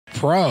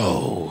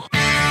Pro.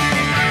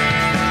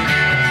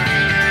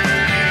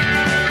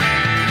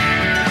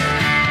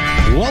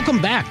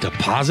 Welcome back to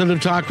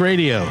Positive Talk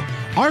Radio.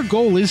 Our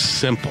goal is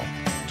simple: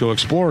 to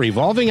explore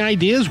evolving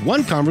ideas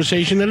one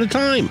conversation at a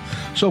time.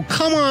 So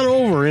come on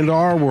over into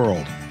our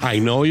world. I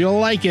know you'll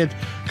like it,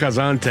 because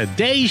on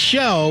today's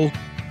show,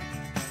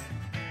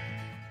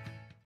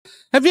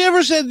 have you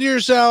ever said to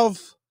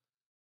yourself,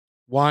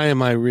 why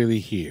am I really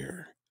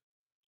here?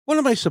 What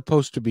am I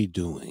supposed to be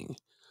doing?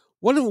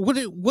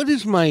 What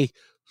is my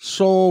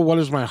soul, what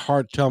does my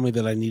heart tell me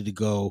that I need to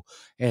go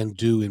and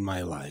do in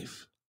my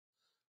life?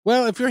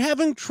 Well, if you're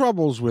having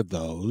troubles with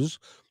those,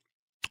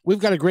 we've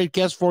got a great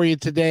guest for you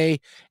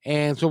today.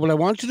 And so what I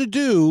want you to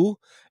do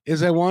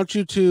is I want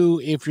you to,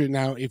 if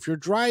you're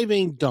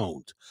driving,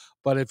 don't.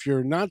 But if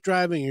you're not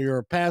driving or you're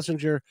a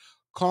passenger,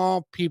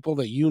 call people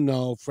that you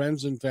know,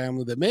 friends and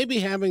family, that may be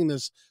having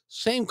this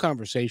same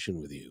conversation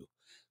with you,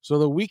 so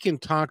that we can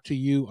talk to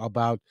you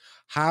about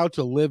how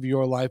to live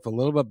your life a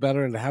little bit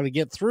better and how to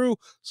get through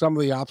some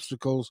of the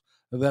obstacles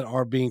that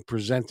are being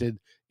presented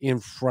in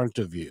front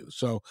of you.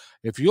 So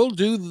if you'll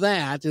do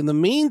that, in the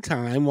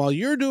meantime, while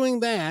you're doing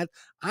that,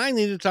 I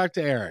need to talk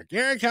to Eric.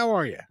 Eric, how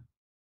are you?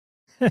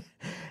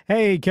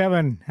 Hey,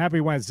 Kevin.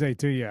 Happy Wednesday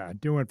to you.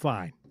 Doing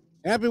fine.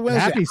 Happy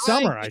Wednesday. Happy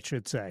summer, I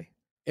should say.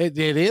 It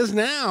is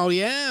now,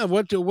 yeah.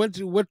 What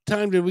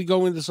time did we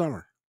go into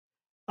summer?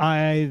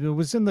 I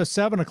was in the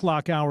 7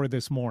 o'clock hour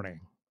this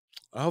morning.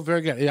 Oh,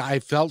 very good. I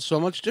felt so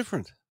much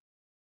different.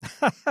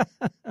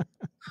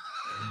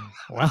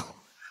 Well,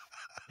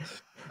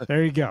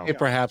 there you go.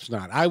 Perhaps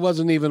not. I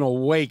wasn't even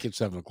awake at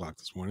 7 o'clock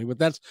this morning, but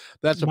that's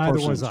a Neither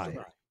personal was story.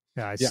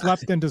 I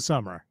slept into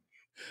summer.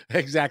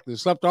 Exactly.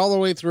 Slept all the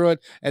way through it,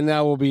 and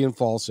now we'll be in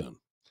fall soon.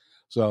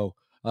 So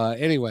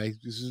anyway,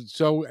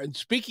 so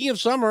speaking of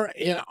summer,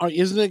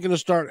 isn't it going to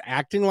start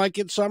acting like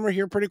it's summer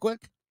here pretty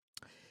quick?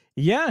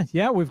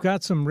 Yeah, we've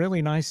got some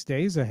really nice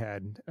days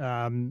ahead.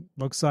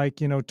 Looks like,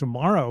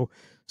 tomorrow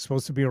is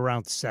supposed to be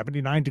around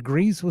 79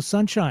 degrees with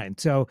sunshine.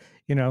 So,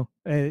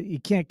 you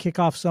can't kick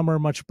off summer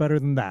much better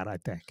than that, I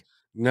think.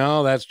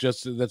 No,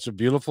 that's a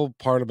beautiful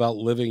part about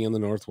living in the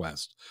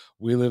Northwest.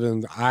 We live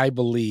in, I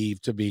believe,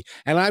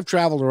 and I've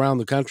traveled around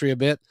the country a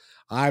bit.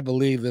 I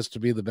believe this to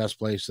be the best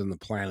place in the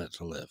planet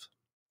to live.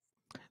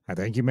 I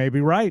think you may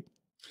be right.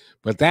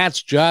 But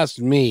that's just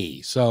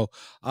me. So,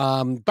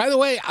 by the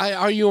way,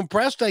 are you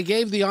impressed? I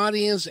gave the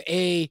audience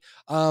a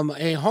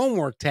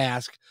homework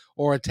task,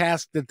 or a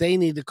task that they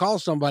need to call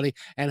somebody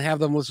and have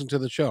them listen to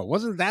the show.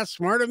 Wasn't that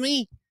smart of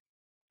me?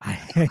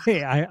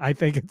 I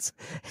think it's,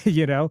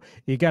 you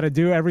got to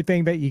do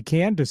everything that you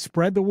can to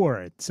spread the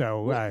word.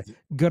 So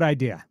good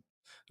idea.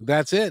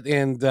 That's it.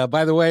 And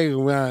by the way,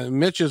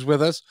 Mitch is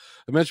with us.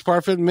 Mitch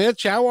Parfitt.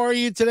 Mitch, how are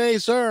you today,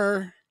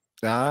 sir?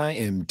 I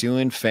am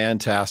doing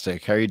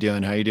fantastic. How are you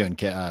doing?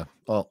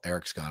 Well,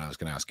 Eric's gone. I was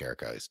going to ask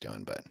Eric how he's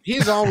doing, but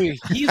he's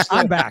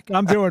I'm back.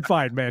 I'm doing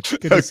fine, Mitch.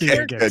 Good to see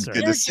you again, sir.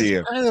 Good to see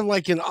you. Kind of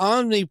like an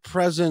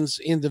omnipresence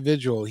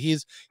individual. You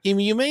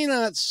may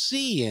not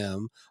see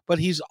him, but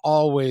he's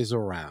always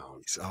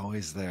around. He's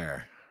always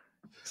there.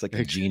 He's like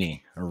a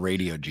genie, a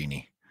radio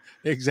genie.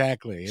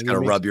 Exactly. He's got to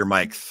rub your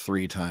mic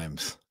 3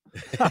 times.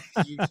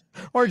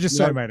 Or just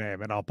say my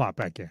name and I'll pop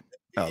back in.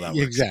 Oh, that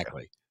works.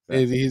 Exactly.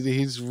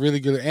 He's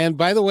really good. And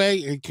by the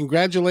way,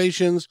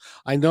 congratulations.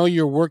 I know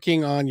you're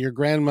working on your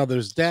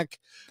grandmother's deck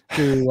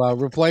to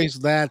replace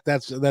that.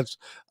 That's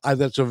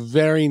a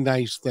very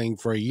nice thing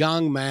for a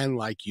young man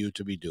like you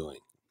to be doing.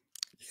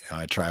 Yeah,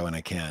 I try when I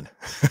can.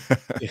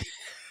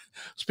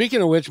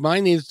 Speaking of which,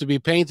 mine needs to be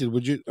painted.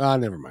 Would you?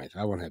 Never mind.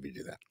 I won't have you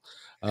do that.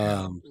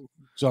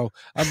 So,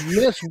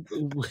 Miss,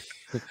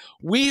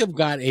 we have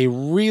got a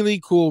really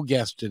cool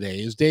guest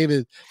today. His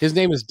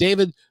name is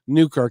David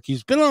Newkirk.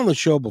 He's been on the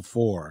show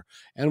before,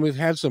 and we've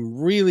had some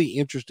really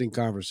interesting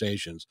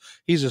conversations.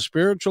 He's a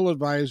spiritual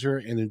advisor,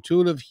 an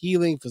intuitive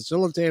healing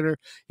facilitator.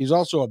 He's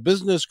also a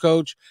business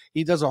coach.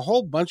 He does a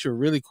whole bunch of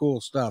really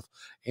cool stuff,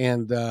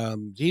 and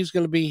he's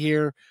going to be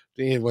here.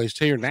 He's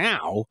here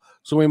now,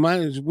 so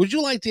would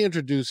you like to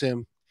introduce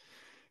him?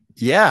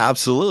 Yeah,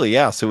 absolutely.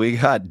 Yeah. So we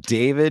got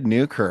David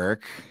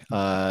Newkirk,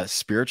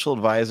 spiritual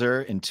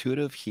advisor,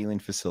 intuitive healing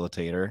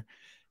facilitator,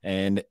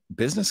 and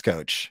business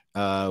coach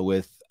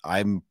with,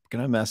 I'm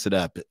going to mess it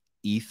up,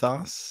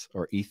 Ethos.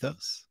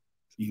 Ethos.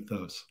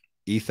 Okay.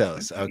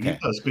 Ethos.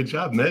 Good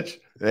job, Mitch.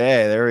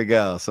 Hey, there we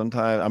go.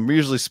 Sometimes I'm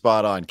usually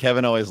spot on.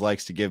 Kevin always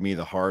likes to give me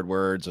the hard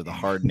words or the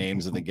hard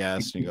names of the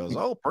guests. And he goes,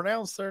 "Oh,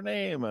 pronounce their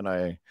name." And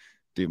I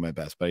do my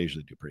best, but I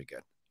usually do pretty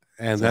good.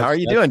 And so how are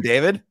you doing,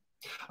 David?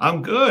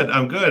 I'm good.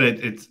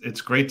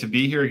 It's great to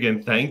be here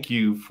again. Thank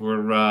you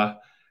for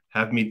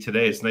having me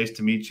today. It's nice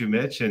to meet you,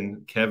 Mitch,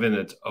 and Kevin.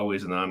 It's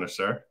always an honor,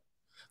 sir.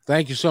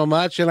 Thank you so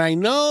much. And I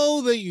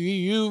know that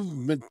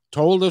you've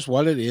told us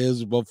what it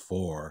is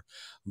before,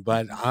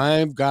 but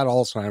I've got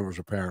Alzheimer's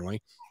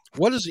apparently.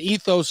 What does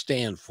ethos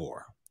stand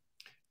for?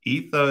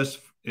 Ethos,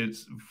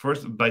 it's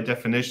first, by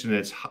definition,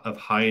 it's of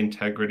high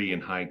integrity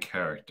and high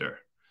character.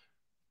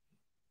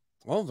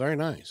 Oh, very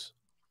nice.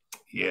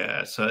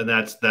 Yeah. So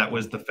that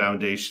was the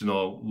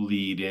foundational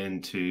lead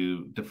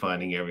into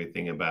defining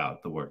everything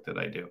about the work that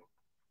I do.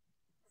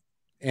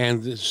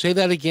 And say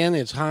that again.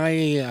 It's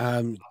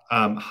high.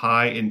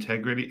 High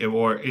integrity,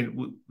 or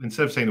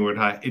instead of saying the word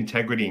high,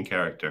 integrity and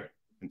character.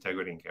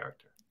 Integrity and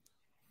character.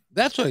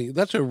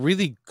 That's a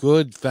really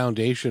good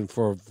foundation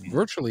for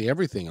virtually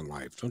everything in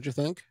life, don't you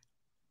think?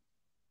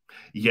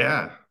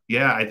 Yeah,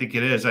 yeah, I think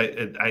it is.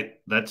 I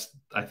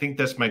think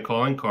that's my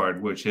calling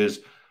card, which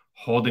is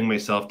holding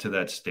myself to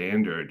that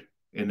standard.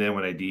 And then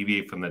when I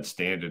deviate from that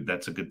standard,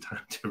 that's a good time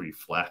to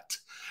reflect,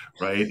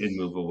 right, and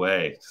move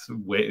away. So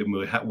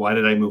why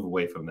did I move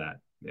away from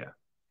that? Yeah.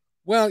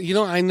 Well,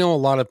 I know a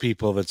lot of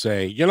people that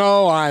say,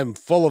 I'm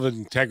full of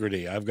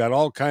integrity. I've got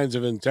all kinds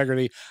of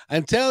integrity,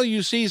 until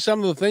you see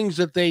some of the things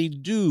that they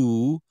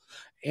do,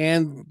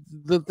 and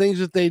the things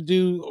that they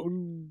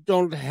do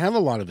don't have a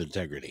lot of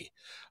integrity.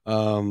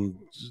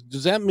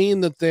 Does that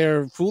mean that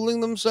they're fooling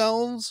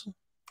themselves?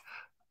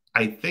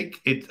 I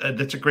think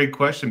that's a great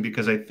question,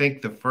 because I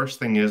think the first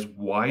thing is,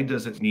 why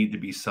does it need to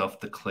be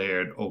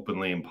self-declared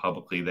openly and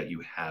publicly that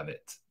you have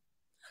it?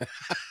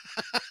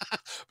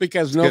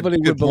 Because nobody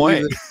would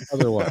believe it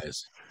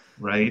otherwise.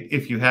 Right?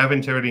 If you have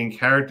integrity and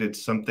character,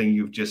 it's something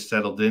you've just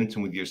settled into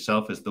with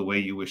yourself as the way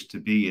you wish to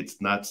be. It's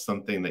not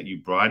something that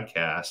you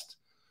broadcast.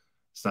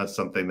 It's not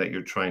something that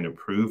you're trying to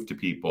prove to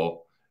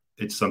people.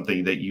 It's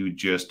something that you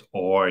just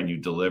are, and you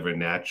deliver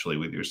naturally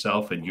with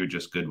yourself, and you're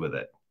just good with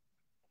it.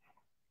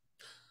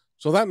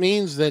 So that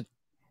means that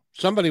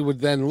somebody would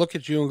then look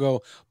at you and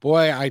go,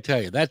 boy, I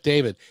tell you, that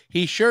David,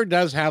 he sure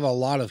does have a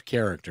lot of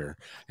character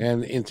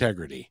and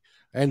integrity.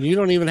 And you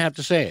don't even have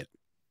to say it.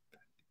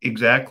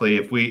 Exactly.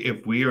 If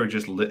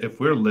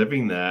we're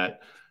living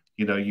that,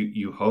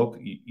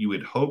 you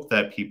would hope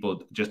that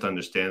people just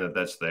understand that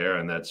that's there,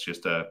 and that's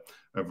just a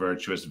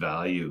virtuous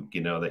value,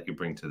 that you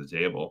bring to the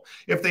table.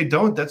 If they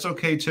don't, that's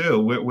okay too.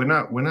 We're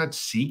not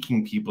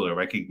seeking people to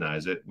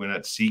recognize it. We're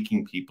not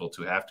seeking people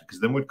to have to,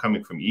 because then we're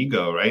coming from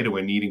ego, right? And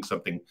we're needing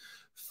something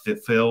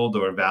fulfilled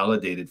or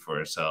validated for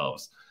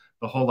ourselves.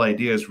 The whole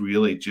idea is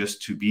really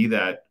just to be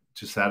that,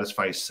 to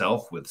satisfy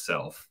self with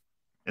self,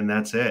 and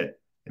that's it.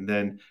 And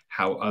then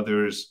how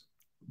others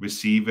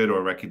receive it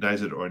or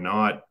recognize it or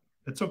not,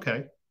 it's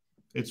okay.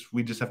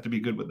 We just have to be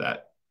good with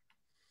that.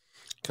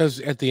 Because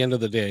at the end of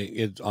the day,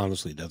 it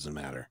honestly doesn't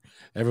matter.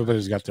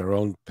 Everybody's got their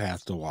own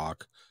path to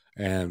walk,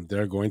 and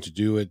they're going to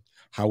do it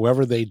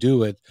however they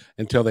do it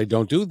until they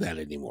don't do that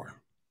anymore.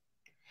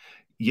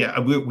 Yeah,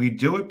 we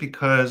do it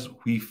because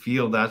we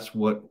feel that's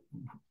what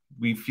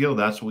we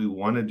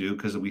want to do,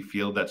 because we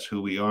feel that's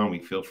who we are and we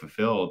feel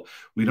fulfilled.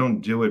 We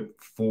don't do it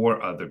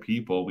for other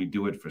people. We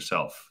do it for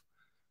self,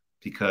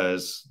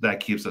 because that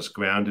keeps us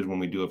grounded. When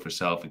we do it for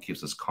self, it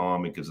keeps us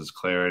calm. It gives us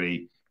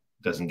clarity.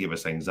 It doesn't give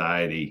us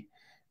anxiety.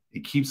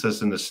 It keeps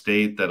us in the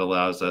state that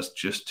allows us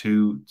just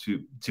to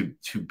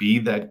be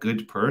that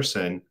good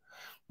person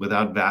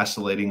without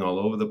vacillating all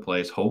over the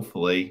place,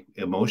 hopefully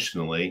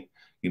emotionally,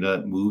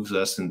 that moves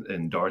us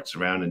and darts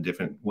around in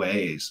different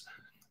ways.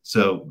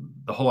 So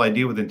the whole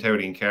idea with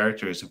integrity and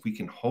character is, if we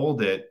can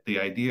hold it,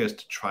 the idea is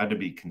to try to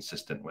be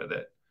consistent with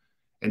it.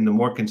 And the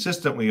more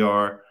consistent we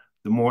are,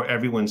 the more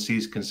everyone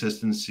sees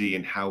consistency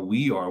in how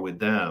we are with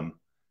them.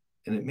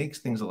 And it makes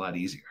things a lot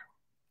easier.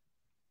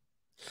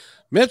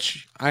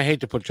 Mitch, I hate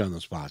to put you on the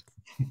spot,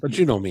 but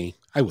you know me,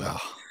 I will.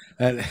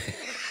 I'm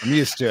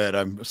used to it.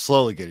 I'm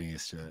slowly getting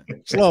used to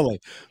it. Slowly.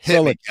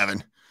 Hit me,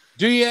 Kevin.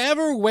 Do you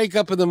ever wake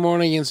up in the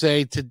morning and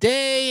say,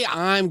 today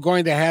I'm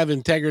going to have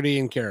integrity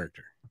and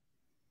character?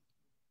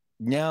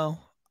 No,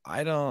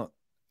 I don't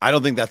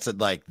think that's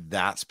like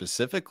that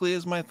specifically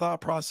is my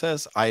thought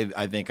process.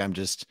 I think I'm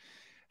just,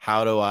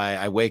 how do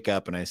I wake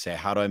up and I say,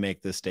 how do I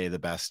make this day the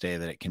best day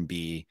that it can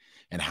be?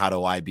 And how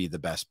do I be the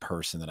best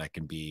person that I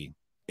can be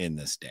in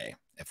this day,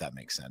 if that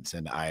makes sense?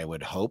 And I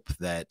would hope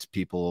that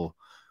people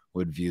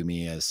would view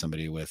me as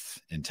somebody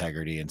with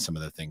integrity and some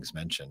of the things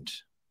mentioned.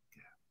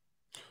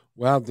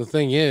 Well, the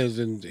thing is,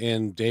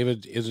 and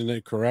David, isn't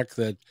it correct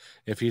that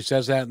if he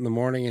says that in the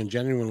morning and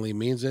genuinely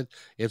means it,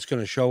 it's going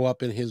to show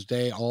up in his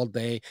day all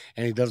day,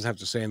 and he doesn't have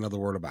to say another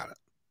word about it?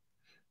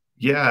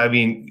 Yeah, I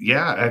mean,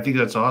 yeah, I think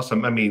that's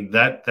awesome. I mean,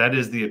 that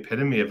is the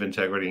epitome of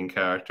integrity and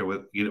character.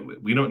 With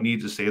we don't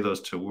need to say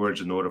those two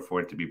words in order for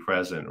it to be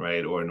present,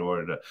 right? Or in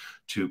order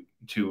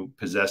to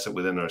possess it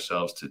within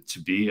ourselves to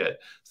be it.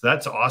 So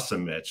that's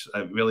awesome, Mitch.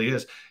 It really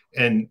is.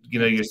 And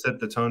you set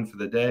the tone for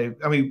the day.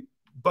 I mean,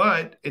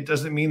 but it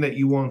doesn't mean that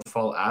you won't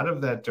fall out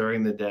of that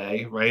during the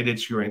day, right?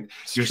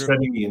 You're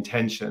setting the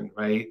intention,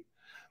 right?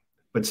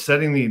 But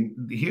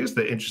here's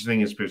the interesting thing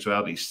in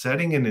spirituality: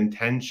 setting an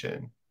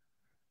intention.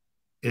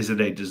 Is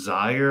it a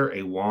desire,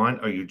 a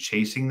want? Are you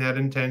chasing that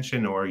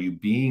intention, or are you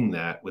being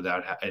that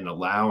and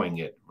allowing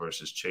it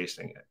versus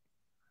chasing it?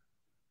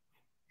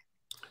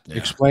 Yeah.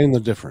 Explain the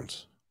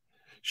difference.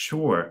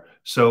 Sure.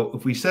 So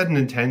if we set an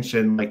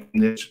intention, like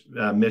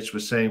Mitch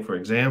was saying, for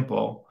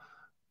example,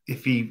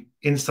 if he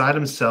inside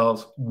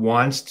himself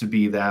wants to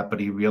be that, but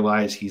he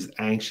realizes he's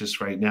anxious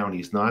right now and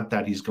he's not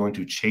that, he's going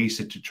to chase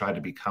it to try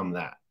to become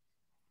that.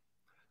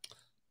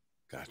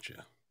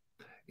 Gotcha.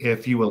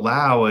 If you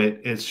allow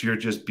it, you're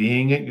just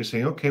being it. You're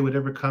saying, okay,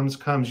 whatever comes,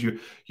 comes.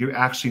 You're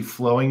actually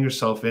flowing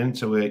yourself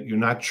into it. You're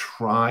not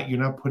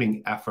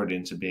putting effort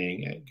into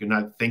being it. You're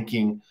not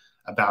thinking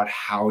about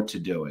how to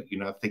do it.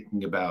 You're not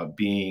thinking about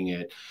being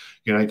it.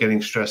 You're not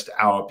getting stressed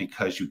out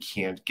because you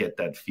can't get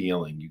that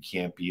feeling. You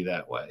can't be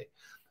that way.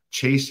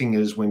 Chasing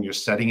is when you're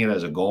setting it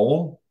as a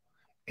goal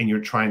and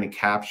you're trying to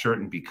capture it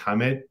and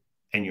become it,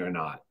 and you're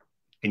not.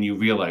 And you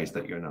realize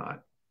that you're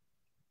not.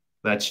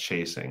 That's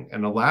chasing.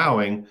 And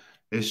allowing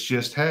is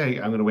just, hey,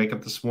 I'm going to wake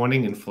up this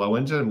morning and flow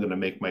into it. I'm going to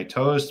make my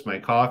toast, my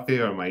coffee,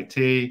 or my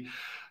tea.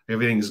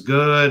 Everything's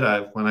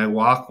good. When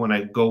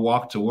I go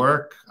walk to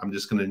work, I'm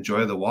just going to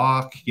enjoy the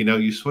walk.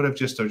 You sort of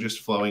just are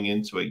just flowing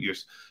into it. You're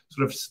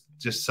sort of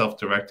just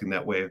self-directing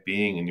that way of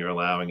being, and you're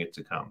allowing it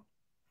to come.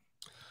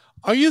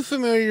 Are you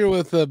familiar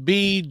with the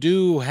be,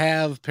 do,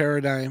 have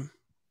paradigm?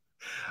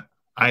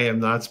 I am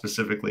not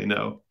specifically,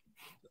 no.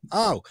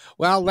 Oh,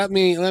 well, let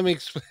me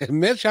explain.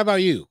 Mitch, how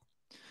about you?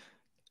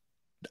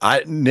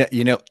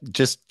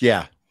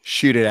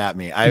 Shoot it at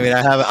me. I mean,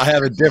 I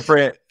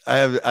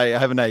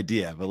have an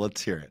idea, but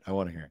let's hear it. I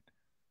want to hear it.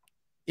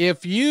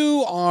 If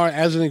you are,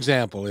 as an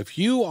example, if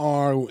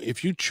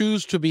you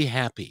choose to be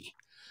happy,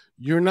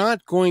 you're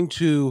not going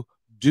to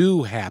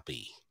do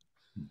happy.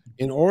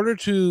 In order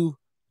to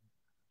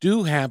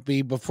do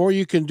happy, before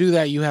you can do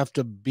that, you have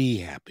to be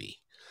happy.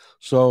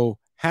 So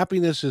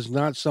happiness is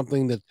not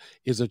something that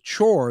is a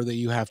chore that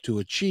you have to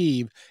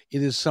achieve.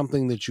 It is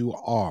something that you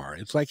are.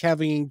 It's like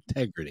having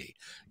integrity.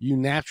 You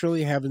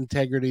naturally have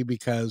integrity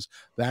because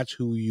that's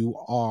who you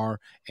are,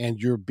 and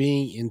you're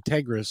being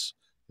integrous,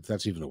 if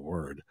that's even a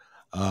word.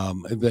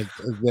 And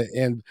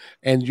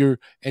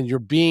you're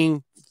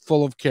being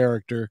full of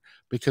character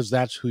because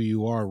that's who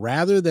you are,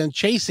 rather than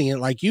chasing it,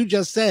 like you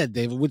just said,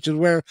 David, which is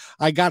where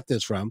I got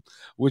this from,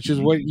 which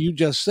is what you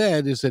just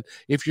said, is that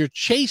if you're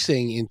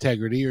chasing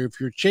integrity, or if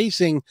you're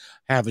chasing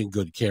having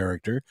good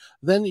character,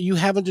 then you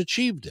haven't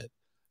achieved it.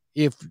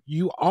 If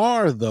you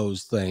are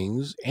those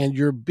things and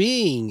you're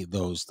being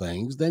those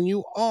things, then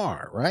you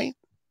are, right?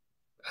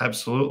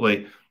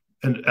 Absolutely.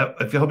 And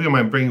if you help me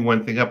mind bringing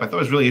one thing up, I thought it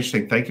was really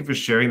interesting. Thank you for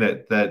sharing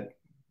that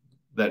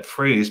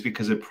phrase,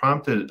 because it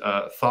prompted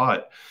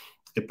thought.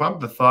 It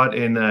prompted the thought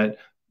in that,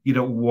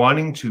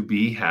 wanting to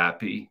be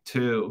happy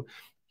too.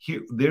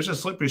 There's a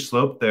slippery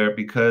slope there,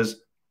 because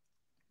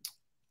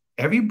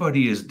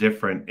everybody is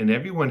different and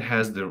everyone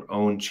has their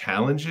own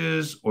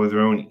challenges or their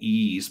own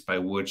ease by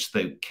which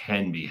they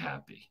can be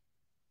happy.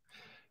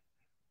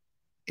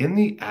 In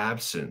the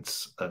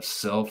absence of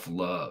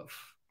self-love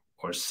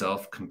or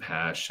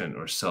self-compassion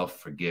or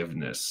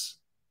self-forgiveness,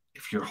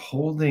 if you're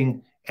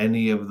holding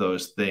any of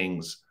those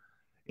things,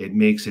 it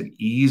makes it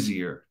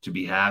easier to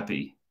be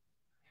happy.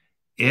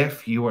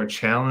 If you are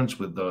challenged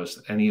with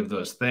any of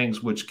those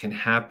things, which can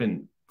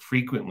happen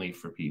frequently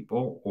for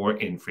people or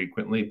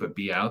infrequently, but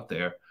be out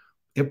there,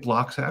 it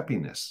blocks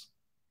happiness.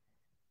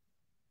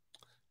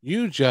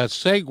 You just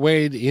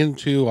segued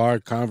into our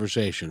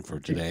conversation for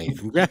today.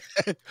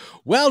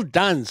 Well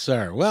done,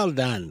 sir. Well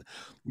done.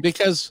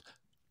 Because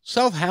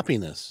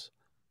self-happiness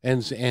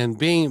and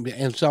being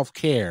and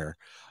self-care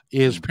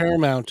is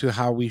paramount to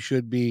how we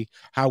could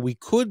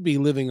be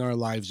living our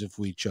lives if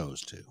we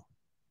chose to.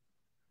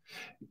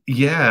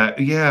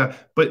 Yeah,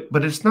 but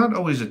it's not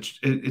always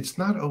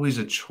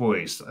a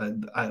choice.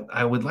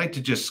 I would like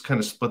to just kind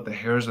of split the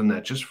hairs on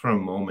that just for a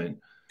moment.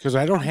 Because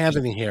I don't have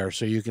any hair,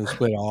 so you can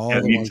split all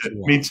Yeah, the ones you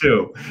want. me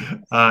too.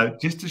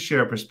 Just to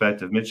share a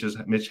perspective, Mitch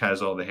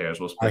has all the hairs.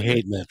 We'll split. I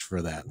hate Mitch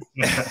for that.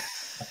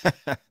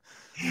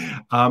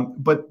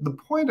 But the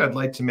point I'd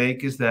like to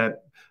make is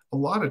that a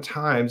lot of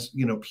times,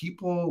 when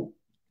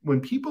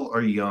people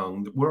are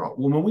young,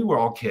 when we were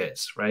all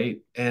kids,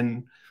 right?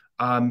 And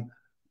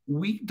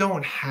we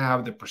don't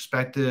have the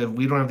perspective,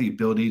 we don't have the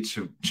ability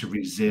to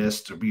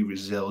resist or be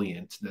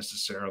resilient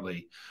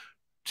necessarily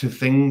to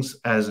things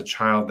as a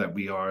child that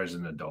we are as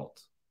an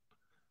adult.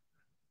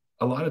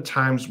 A lot of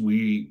times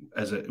we're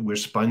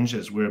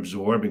sponges, we're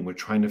absorbing, we're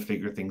trying to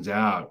figure things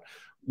out.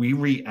 We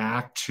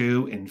react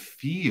to and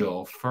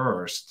feel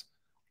first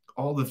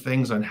all the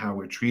things on how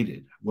we're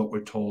treated, what we're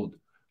told,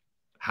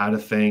 how to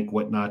think,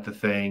 what not to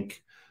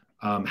think,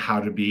 how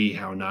to be,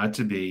 how not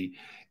to be.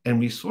 And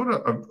we sort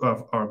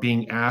of are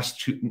being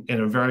asked to,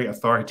 in a very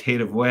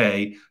authoritative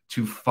way,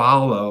 to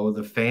follow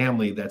the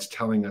family that's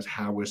telling us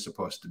how we're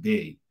supposed to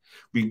be,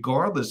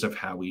 regardless of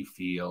how we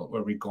feel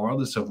or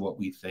regardless of what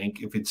we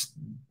think,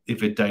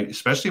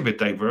 especially if it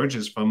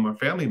diverges from our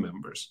family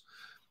members.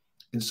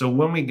 And so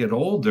when we get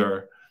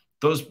older,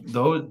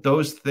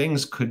 those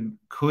things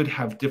could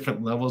have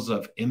different levels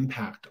of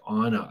impact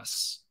on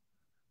us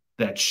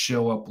that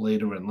show up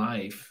later in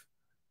life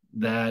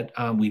that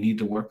we need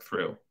to work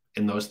through.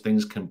 And those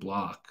things can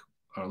block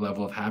our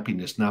level of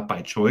happiness, not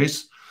by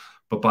choice,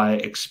 but by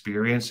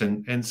experience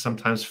and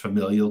sometimes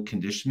familial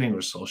conditioning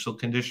or social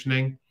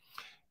conditioning.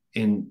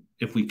 And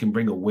if we can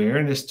bring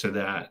awareness to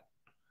that,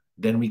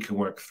 then we can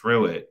work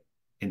through it,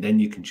 and then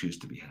you can choose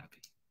to be happy.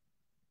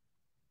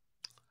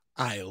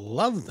 I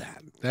love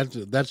that.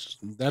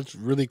 That's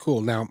really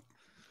cool. Now,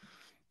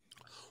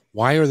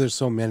 Why are there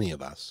so many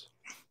of us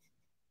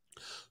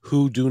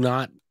who do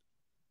not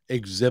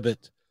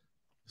exhibit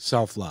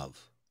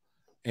self-love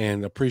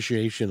and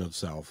appreciation of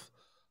self?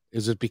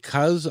 Is it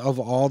because of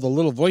all the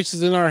little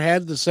voices in our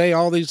head that say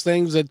all these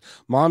things that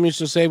mom used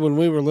to say when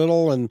we were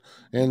little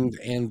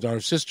and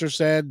our sister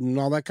said and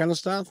all that kind of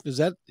stuff? Is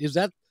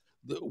that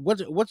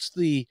what's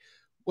the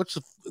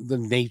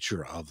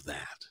nature of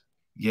that?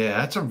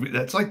 Yeah,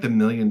 that's like the $1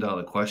 million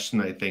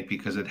question, I think,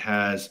 because it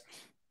has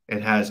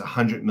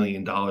 $100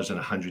 million and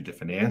 100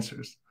 different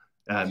answers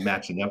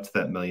matching up to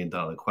that $1 million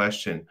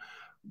question.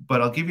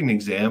 But I'll give you an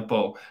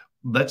example.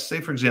 Let's say,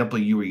 for example,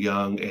 you were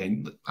young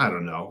and I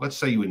don't know, let's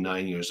say you were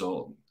 9 years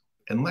old.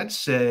 And let's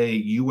say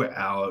you were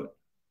out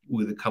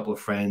with a couple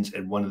of friends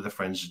and one of the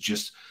friends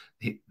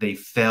they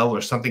fell or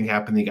something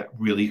happened. They got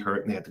really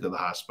hurt and they had to go to the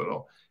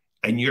hospital.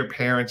 And your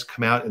parents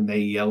come out and they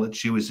yell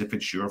at you as if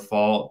it's your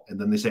fault. And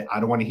then they say,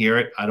 I don't want to hear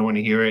it. I don't want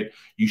to hear it.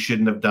 You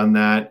shouldn't have done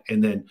that.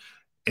 And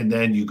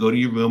then you go to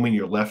your room and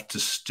you're left to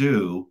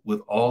stew with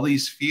all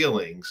these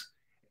feelings.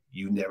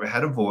 You never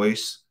had a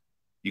voice.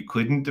 You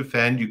couldn't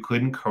defend. You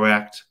couldn't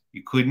correct.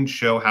 You couldn't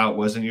show how it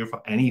wasn't your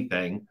fault,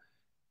 anything.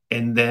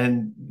 And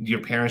then your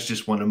parents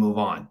just want to move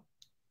on.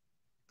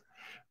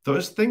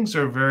 Those things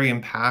are very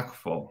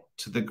impactful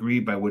to the degree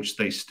by which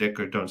they stick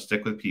or don't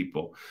stick with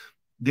people.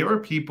 There are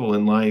people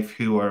in life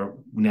who are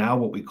now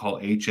what we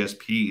call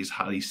HSPs,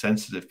 highly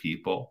sensitive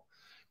people.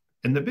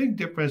 And the big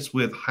difference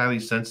with highly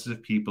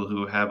sensitive people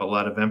who have a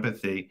lot of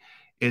empathy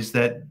is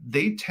that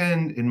they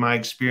tend, in my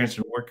experience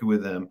in working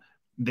with them,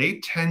 they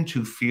tend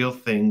to feel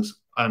things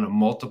on a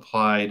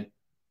multiplied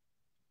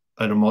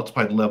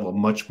level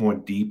much more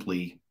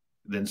deeply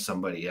than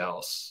somebody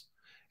else.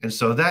 And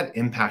so that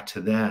impact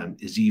to them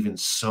is even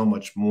so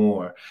much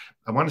more.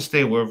 I want to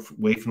stay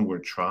away from the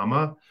word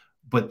trauma,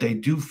 but they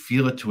do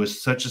feel it to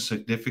such a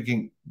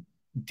significant,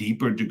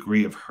 deeper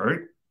degree of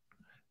hurt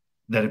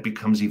that it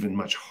becomes even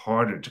much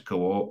harder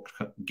to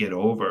get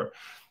over.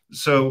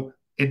 So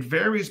it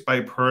varies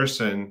by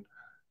person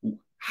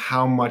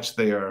how much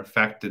they are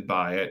affected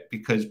by it,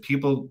 because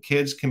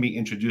kids can be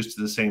introduced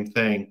to the same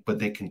thing, but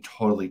they can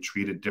totally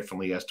treat it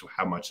differently as to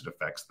how much it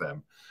affects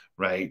them,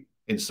 right?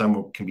 And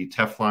some can be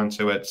Teflon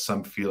to it,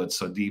 some feel it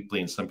so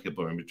deeply, and some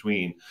people are in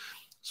between.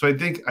 So I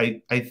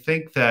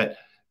think that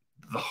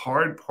the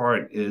hard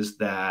part is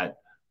that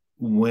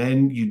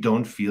when you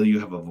don't feel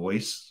you have a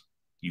voice,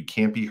 you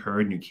can't be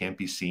heard and you can't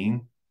be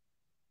seen,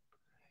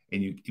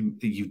 and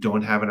you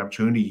don't have an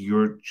opportunity,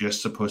 you're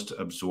just supposed to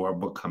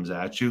absorb what comes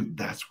at you.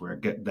 That's where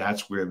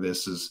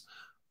this is,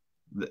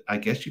 I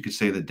guess you could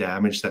say, the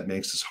damage that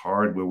makes us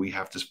hard, where we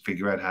have to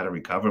figure out how to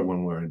recover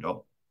when we're an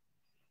adult.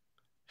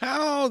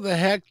 How the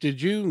heck did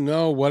you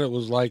know what it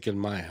was like in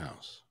my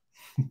house?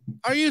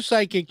 Are you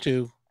psychic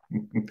too?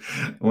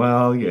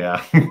 Well,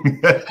 yeah.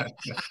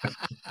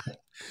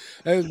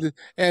 And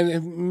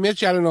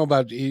Mitch, I don't know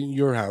about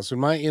your house. In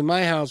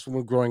my house when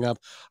we're growing up,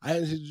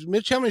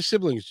 Mitch, how many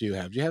siblings do you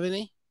have? Do you have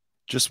any?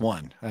 Just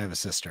one. I have a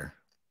sister.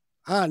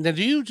 Now,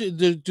 do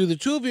the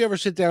two of you ever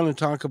sit down and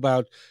talk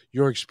about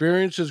your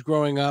experiences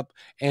growing up,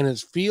 and it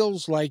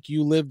feels like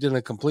you lived in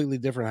a completely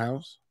different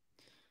house?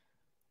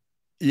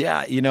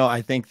 Yeah,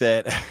 I think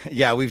that,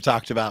 yeah, we've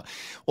talked about,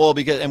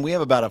 and we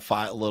have about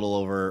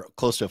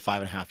close to a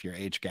 5.5 year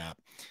age gap.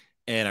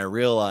 And I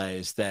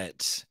realized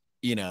that,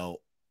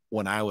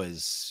 when I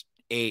was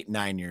 8,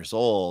 9 years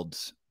old,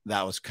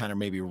 that was kind of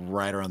maybe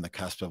right around the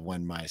cusp of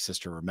when my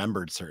sister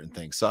remembered certain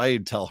things. So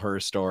I'd tell her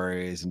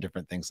stories and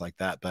different things like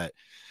that. But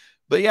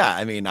yeah,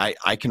 I mean,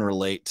 I can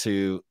relate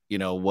to,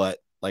 what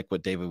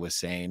David was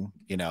saying,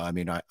 I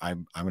mean,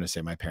 I'm going to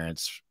say my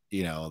parents,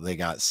 they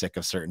got sick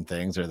of certain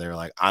things, or they're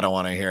like, I don't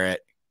want to hear it.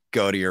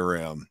 Go to your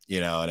room,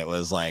 and it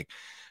was like,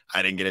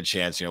 I didn't get a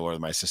chance, whether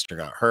my sister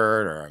got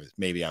hurt or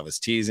maybe I was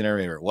teasing her,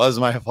 maybe it was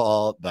my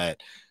fault, but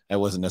I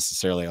wasn't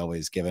necessarily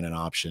always given an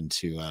option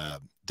to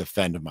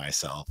defend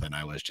myself, and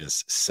I was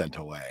just sent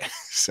away.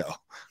 So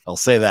I'll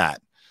say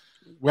that.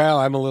 Well,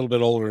 I'm a little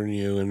bit older than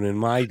you, and in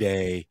my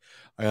day,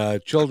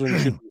 children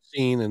should be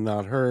seen and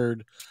not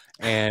heard,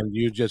 and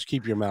you just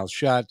keep your mouth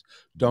shut.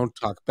 Don't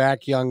talk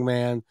back, young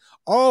man.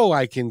 Oh,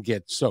 I can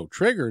get so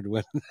triggered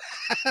when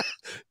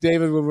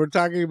David, when we're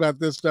talking about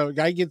this stuff,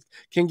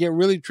 can get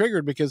really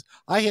triggered because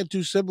I had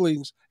two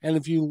siblings, and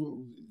if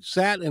you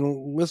sat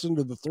and listened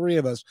to the three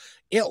of us,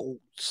 it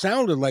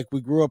sounded like we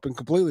grew up in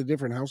completely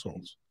different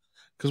households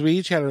because we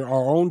each had our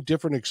own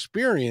different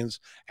experience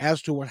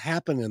as to what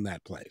happened in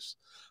that place.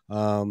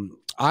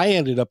 I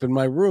ended up in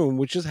my room,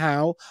 which is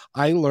how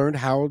I learned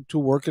how to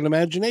work in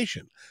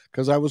imagination,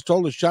 because I was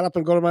told to shut up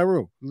and go to my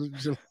room,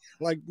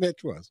 like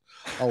Mitch was.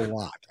 A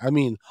lot. I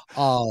mean,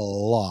 a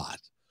lot.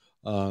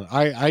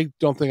 I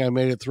don't think I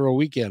made it through a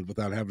weekend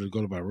without having to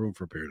go to my room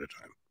for a period of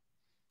time.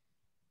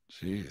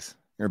 Jeez,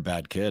 you're a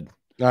bad kid.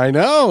 I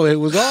know, it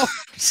was all.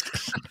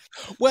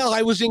 Well,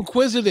 I was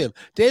inquisitive,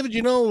 David.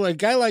 A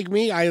guy like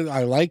me,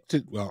 I like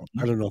to. Well,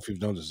 I don't know if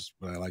you've noticed,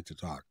 but I like to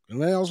talk,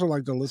 and I also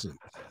like to listen,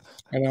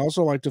 and I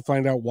also like to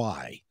find out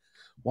why.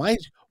 Why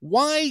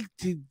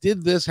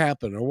did this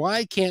happen? Or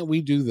why can't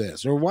we do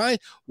this? Or why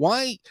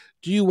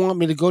do you want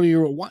me to go to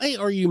your, why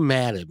are you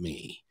mad at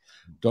me?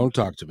 Don't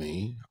talk to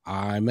me.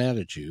 I'm mad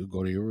at you.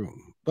 Go to your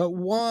room. But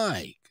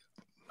why?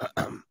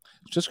 It's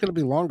just going to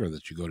be longer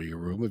that you go to your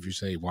room if you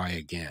say why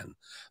again,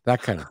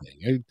 that kind of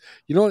thing.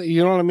 You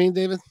know what I mean,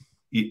 David?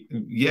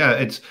 Yeah,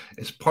 it's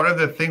part of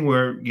the thing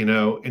where,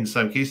 in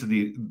some cases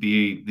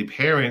the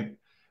parent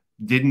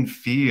didn't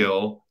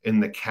feel in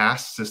the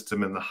caste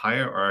system and the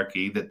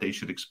hierarchy that they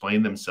should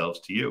explain themselves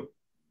to you,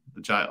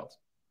 the child.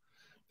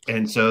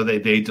 And so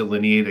they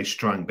delineate a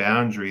strong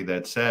boundary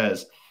that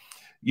says,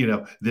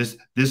 this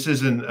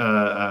isn't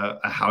a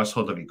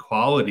household of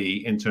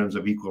equality in terms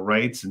of equal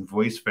rights and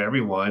voice for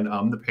everyone.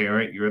 I'm the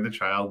parent, you're the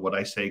child. What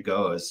I say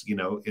goes,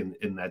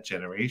 in that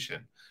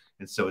generation.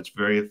 And so it's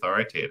very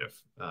authoritative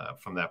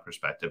from that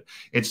perspective.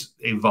 It's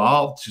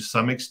evolved to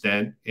some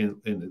extent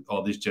in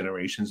all these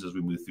generations as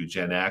we move through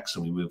Gen X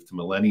and we move to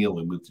Millennial,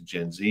 we move to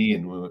Gen Z,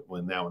 and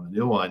we're now in the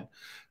new one.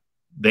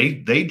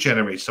 They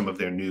generate some of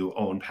their new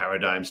own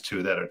paradigms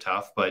too that are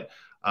tough, but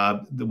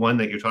the one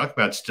that you're talking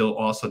about still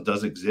also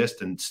does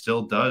exist and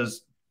still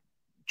does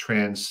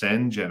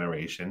transcend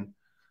generation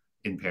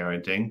in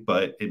parenting,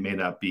 but it may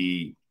not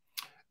be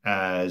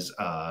as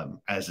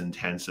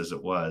intense as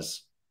it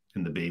was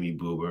in the baby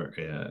boomer,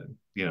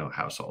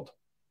 household.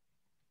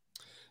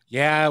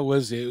 Yeah, it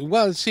was.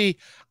 Well, see,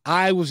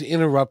 I was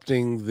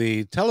interrupting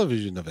the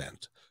television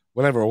event,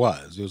 whatever it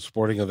was a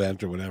sporting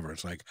event or whatever.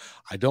 It's like,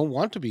 I don't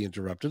want to be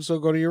interrupted, so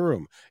go to your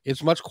room.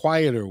 It's much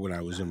quieter when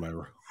I was in my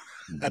room.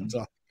 That's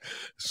all.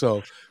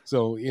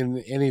 So in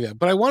any of that,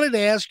 but I wanted to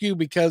ask you,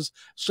 because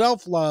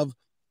self-love,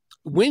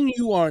 when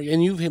you are,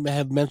 and you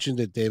have mentioned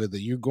it, David,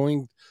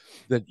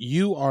 that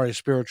you are a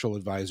spiritual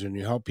advisor and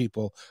you help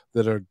people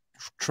that are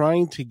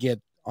trying to get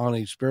on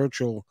a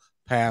spiritual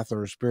path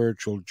or a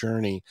spiritual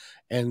journey.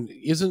 And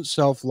isn't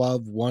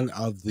self-love one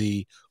of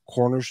the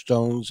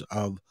cornerstones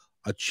of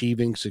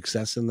achieving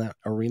success in that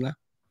arena?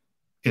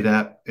 It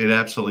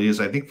absolutely is.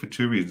 I think for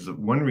two reasons.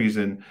 One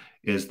reason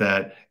is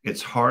that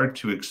it's hard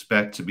to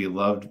expect to be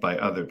loved by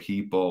other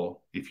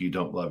people if you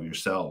don't love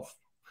yourself,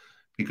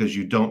 because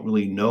you don't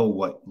really know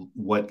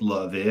what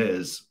love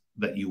is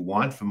that you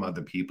want from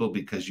other people,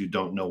 because you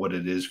don't know what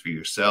it is for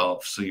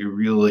yourself. So it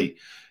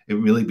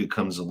really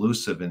becomes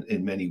elusive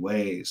in many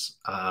ways.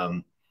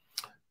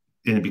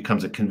 And it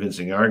becomes a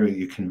convincing argument.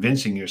 You're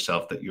convincing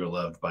yourself that you're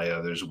loved by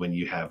others when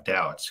you have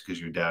doubts, because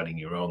you're doubting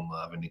your own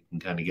love, and it can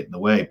kind of get in the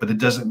way. But it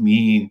doesn't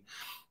mean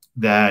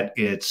that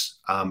it's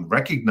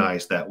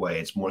recognized that way.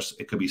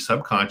 It could be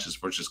subconscious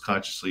versus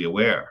consciously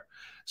aware.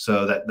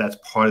 So that's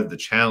part of the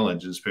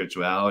challenge in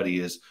spirituality,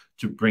 is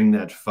to bring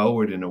that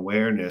forward in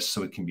awareness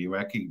so it can be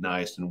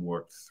recognized and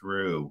worked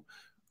through,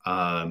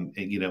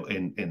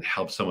 and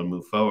help someone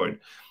move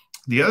forward.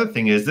 The other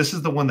thing is, this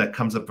is the one that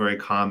comes up very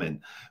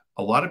common.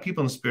 A lot of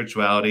people in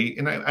spirituality,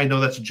 and I know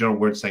that's a general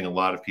word saying a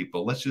lot of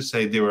people, let's just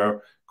say there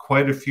are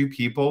quite a few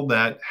people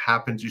that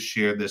happen to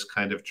share this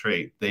kind of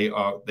trait.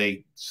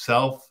 They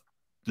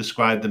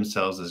self-describe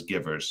themselves as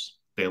givers.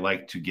 They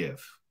like to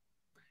give,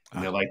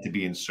 and they like to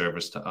be in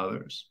service to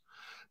others.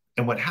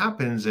 And what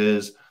happens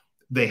is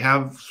they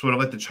have sort of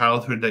like the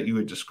childhood that you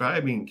were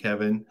describing,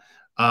 Kevin,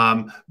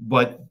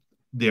 but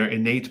their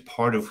innate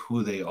part of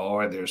who they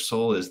are, their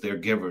soul is they're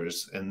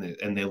givers, and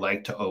they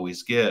like to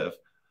always give,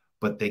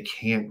 but they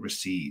can't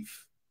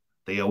receive.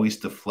 They always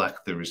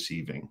deflect the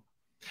receiving.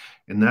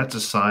 And that's a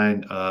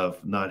sign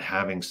of not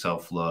having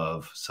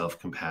self-love,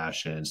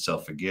 self-compassion,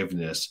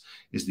 self-forgiveness,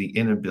 is the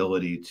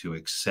inability to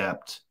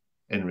accept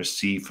and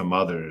receive from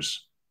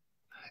others.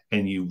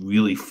 And you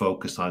really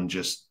focus on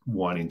just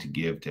wanting to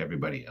give to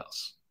everybody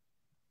else.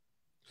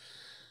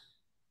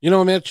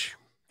 Mitch,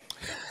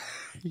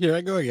 here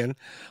I go again.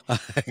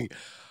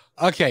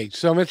 Okay,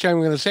 so Mitch, I'm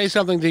going to say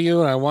something to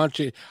you, and I want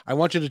you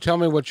to tell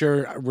me what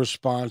your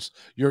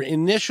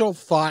initial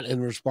thought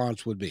and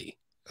response would be.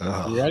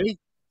 You ready?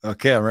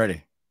 Okay, I'm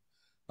ready.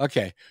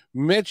 Okay,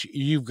 Mitch,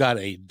 you've got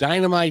a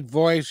dynamite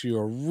voice.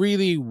 You're a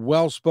really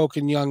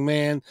well-spoken young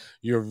man.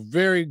 You're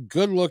very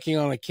good-looking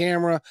on a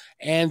camera,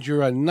 and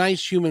you're a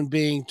nice human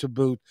being to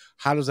boot.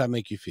 How does that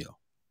make you feel?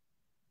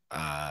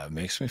 It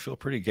makes me feel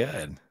pretty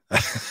good.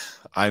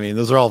 I mean,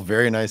 those are all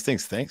very nice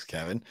things. Thanks,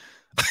 Kevin.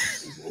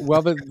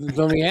 Well, but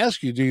let me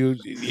ask you,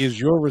 is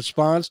your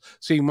response,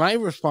 see, my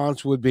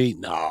response would be,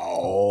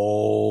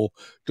 no,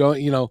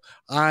 don't,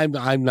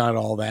 I'm not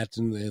all that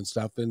and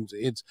stuff. And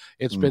it's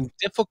been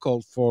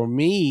difficult for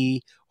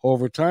me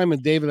over time.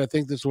 And David, I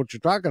think this is what you're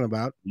talking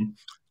about.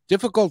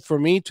 Difficult for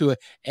me to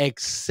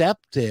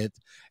accept it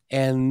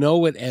and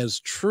know it as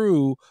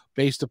true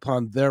based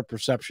upon their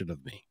perception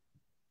of me.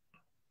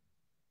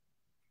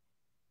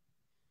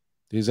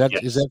 Is that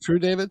true,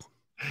 David?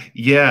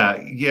 Yeah.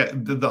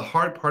 The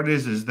hard part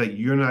is that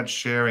you're not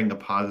sharing a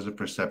positive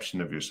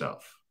perception of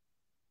yourself.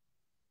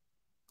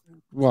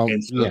 Well,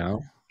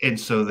 and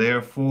so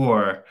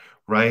therefore,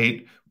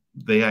 right,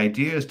 the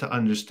idea is to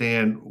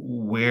understand,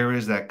 where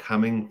is that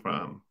coming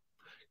from?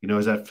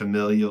 Is that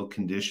familial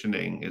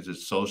conditioning? Is it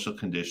social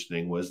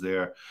conditioning?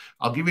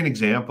 I'll give you an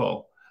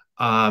example.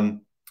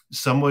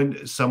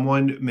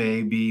 Someone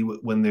may be,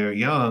 when they're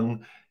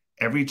young,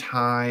 every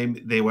time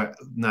they were,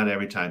 not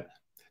every time,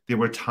 there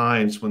were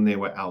times when they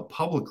were out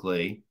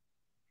publicly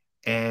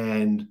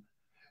and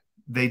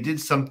they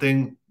did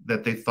something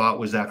that they thought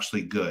was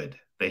actually good.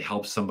 They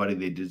helped somebody,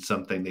 they did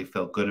something, they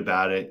felt good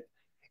about it,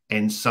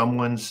 and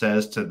someone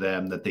says to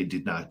them that they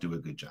did not do a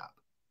good job.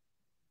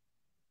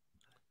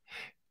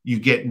 You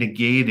get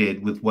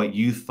negated with what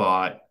you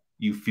thought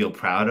you feel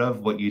proud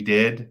of, what you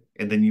did,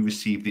 and then you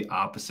receive the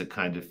opposite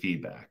kind of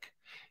feedback.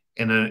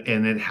 And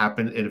it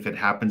happens, and if it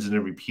happens in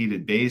a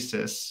repeated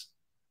basis,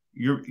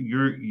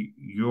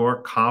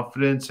 your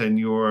confidence and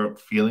your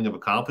feeling of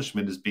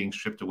accomplishment is being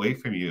stripped away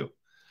from you.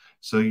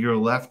 So you're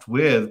left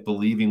with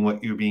believing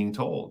what you're being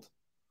told,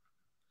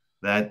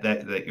 that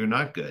you're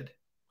not good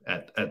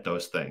at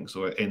those things,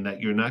 and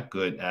that you're not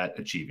good at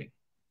achieving.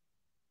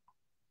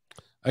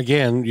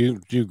 Again,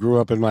 you grew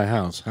up in my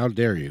house. How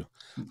dare you?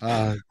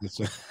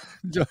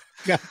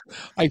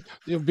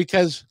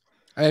 Because,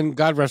 and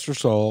God rest her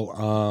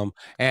soul.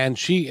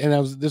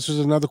 This is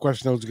another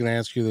question I was going to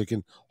ask you that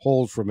can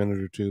hold for a minute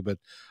or two, but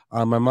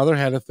my mother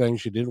had a thing.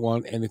 She didn't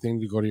want anything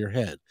to go to your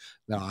head.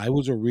 Now, I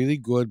was a really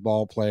good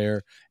ball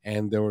player,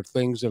 and there were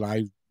things that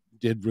I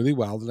did really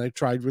well that I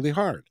tried really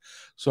hard.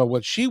 So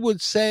what she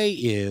would say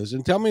is,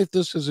 and tell me if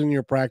this is in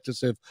your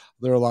practice, if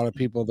there are a lot of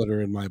people that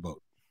are in my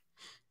boat.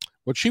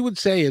 What she would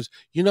say is,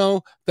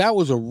 that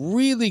was a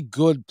really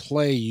good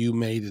play you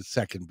made at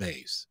second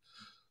base.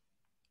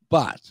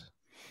 But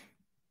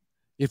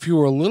if you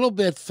were a little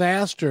bit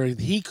faster,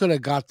 he could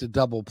have got the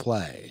double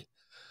play.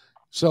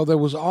 So there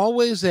was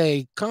always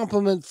a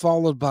compliment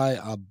followed by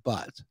a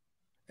but,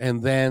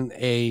 and then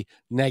a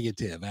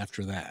negative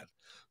after that.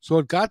 So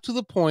it got to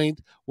the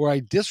point where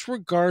I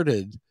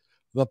disregarded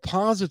the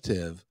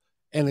positive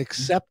and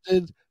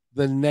accepted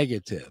the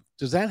negative.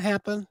 Does that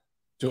happen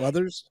to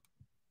others?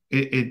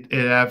 It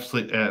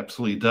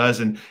absolutely does.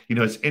 And,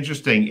 it's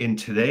interesting in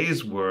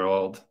today's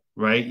world,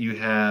 right? You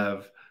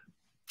have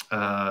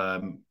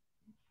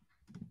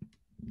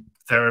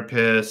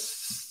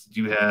therapists,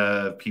 you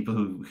have people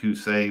who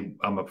say,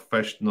 I'm a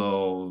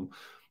professional,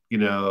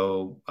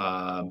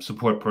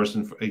 support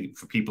person for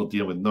people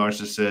dealing with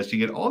narcissists.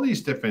 You get all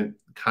these different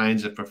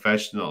kinds of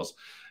professionals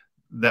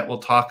that will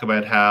talk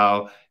about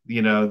how,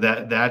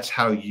 that's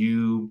how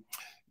you,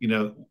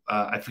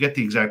 I forget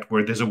the exact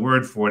word. There's a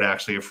word for it,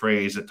 actually, a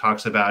phrase that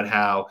talks about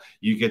how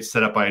you get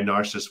set up by a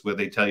narcissist where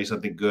they tell you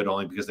something good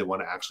only because they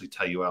want to actually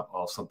tell you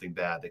all something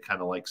bad. They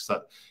kind of like,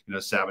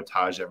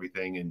 sabotage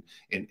everything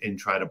and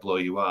try to blow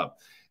you up.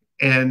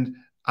 And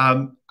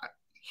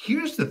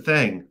here's the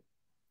thing.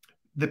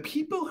 The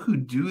people who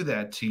do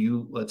that to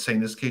you, let's say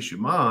in this case, your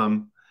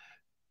mom,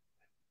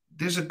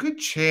 there's a good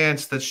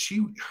chance that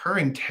her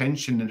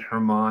intention in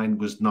her mind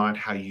was not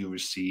how you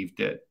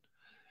received it.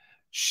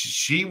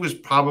 She was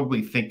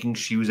probably thinking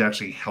she was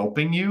actually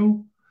helping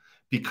you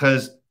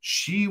because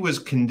she was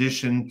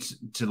conditioned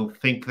to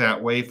think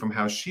that way from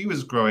how she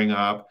was growing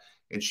up,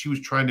 and she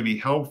was trying to be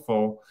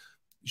helpful.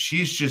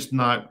 She's just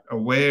not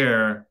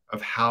aware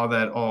of how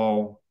that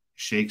all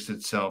shakes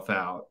itself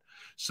out.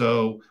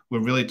 So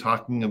we're really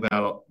talking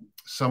about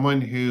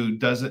someone who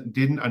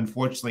didn't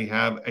unfortunately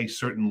have a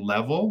certain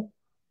level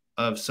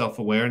of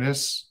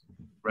self-awareness,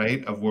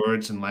 right, of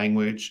words and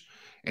language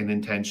and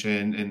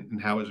intention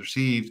and how it's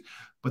received.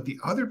 But the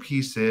other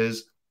piece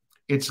is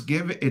it's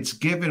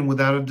given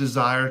without a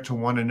desire to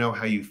want to know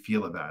how you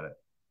feel about it.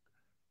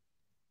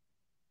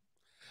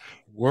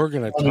 We're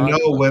going to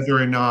know whether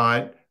or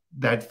not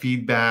that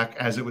feedback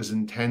as it was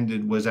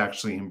intended was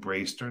actually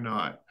embraced or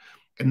not.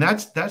 And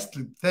that's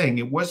the thing.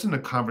 It wasn't a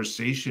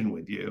conversation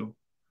with you.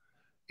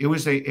 It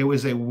was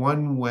a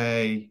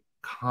one-way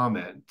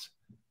comment.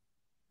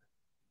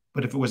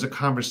 But if it was a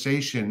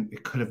conversation,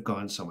 it could have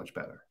gone so much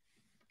better.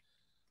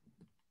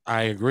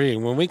 I agree.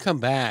 And when we come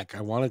back, I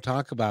want to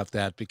talk about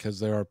that because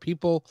there are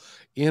people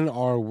in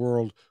our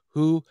world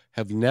who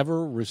have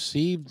never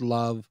received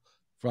love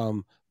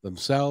from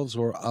themselves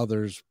or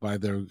others by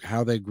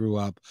how they grew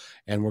up.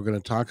 And we're going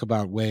to talk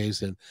about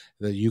ways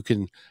that you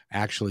can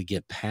actually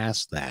get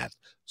past that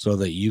so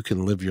that you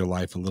can live your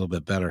life a little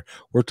bit better.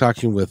 We're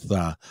talking with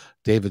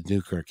David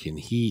Newkirk, and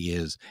he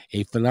is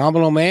a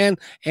phenomenal man.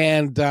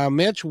 And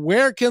Mitch,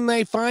 where can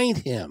they find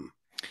him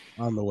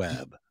on the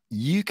web?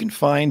 You can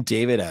find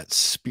David at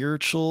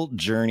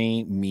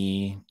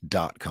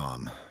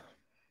spiritualjourneyme.com.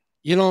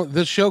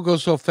 This show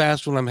goes so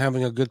fast when I'm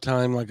having a good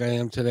time like I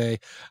am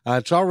today.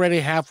 It's already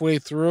halfway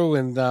through.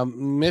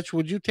 And Mitch,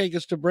 would you take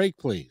us to break,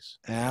 please?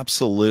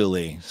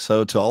 Absolutely.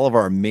 So to all of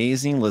our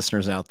amazing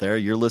listeners out there,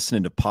 you're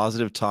listening to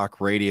Positive Talk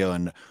Radio,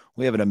 and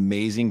we have an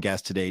amazing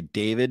guest today,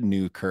 David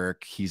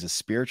Newkirk. He's a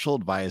spiritual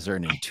advisor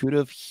and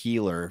intuitive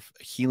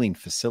healing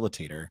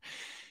facilitator.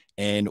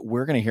 And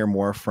we're going to hear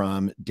more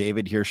from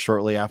David here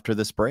shortly after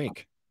this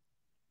break.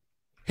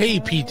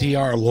 Hey,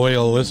 PTR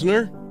loyal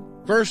listener.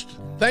 First,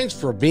 thanks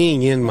for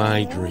being in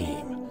my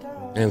dream.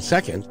 And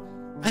second,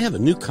 I have a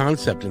new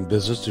concept in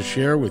business to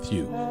share with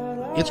you.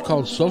 It's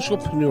called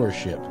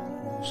socialpreneurship.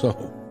 So,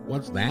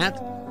 what's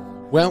that?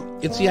 Well,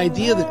 it's the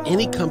idea that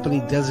any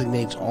company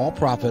designates all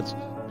profits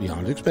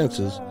beyond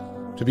expenses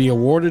to be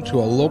awarded to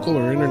a local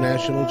or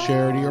international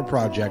charity or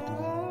project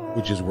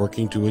which is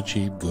working to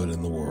achieve good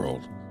in the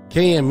world.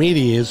 KM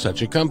Media is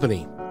such a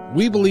company.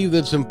 We believe that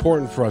it's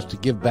important for us to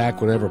give back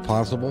whenever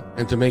possible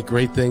and to make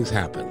great things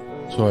happen.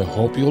 So I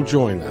hope you'll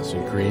join us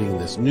in creating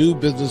this new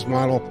business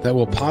model that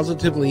will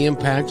positively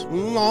impact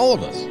all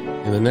of us.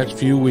 In the next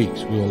few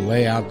weeks, we will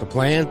lay out the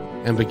plan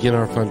and begin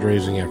our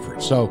fundraising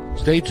efforts. So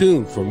stay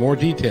tuned for more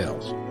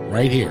details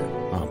right here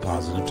on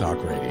Positive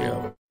Talk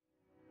Radio.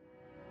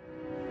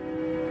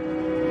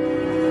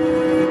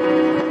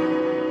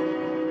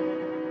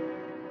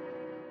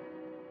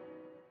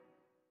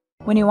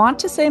 When you want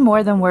to say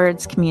more than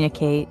words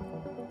communicate,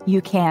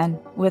 you can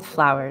with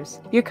flowers.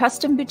 Your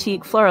custom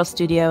boutique floral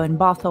studio in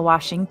Bothell,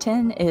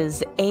 Washington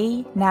is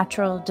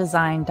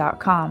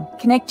anaturaldesign.com,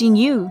 connecting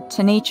you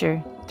to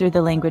nature through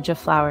the language of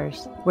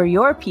flowers. Where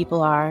your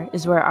people are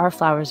is where our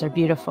flowers are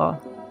beautiful.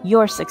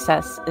 Your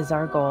success is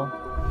our goal.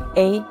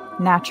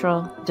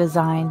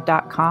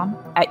 anaturaldesign.com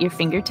at your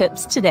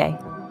fingertips today.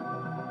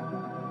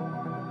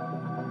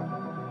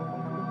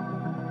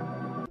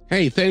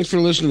 Hey, thanks for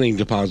listening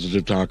to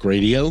Positive Talk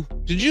Radio.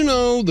 Did you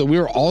know that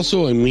we're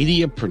also a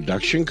media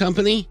production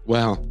company?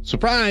 Well,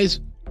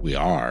 surprise, we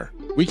are.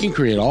 We can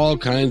create all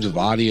kinds of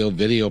audio,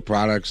 video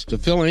products to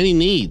fill any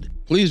need.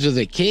 Please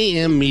visit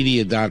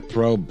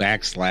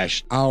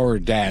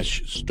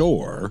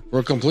kmmedia.pro/our-store for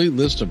a complete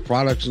list of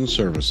products and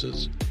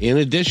services. In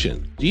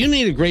addition, do you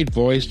need a great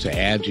voice to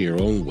add to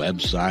your own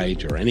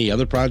website or any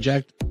other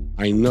project?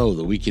 I know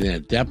that we can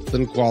add depth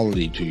and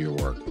quality to your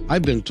work.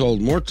 I've been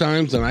told more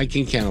times than I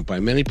can count by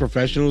many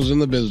professionals in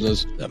the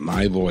business that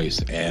my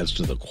voice adds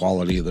to the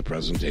quality of the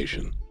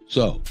presentation.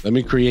 So, let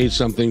me create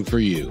something for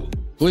you.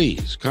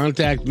 Please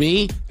contact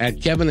me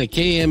at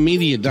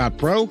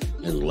kevin@kmmedia.pro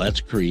and let's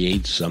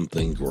create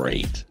something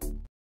great.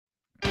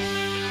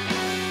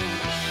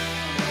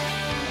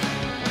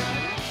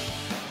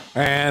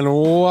 And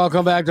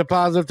welcome back to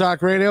Positive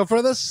Talk Radio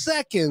for the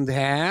second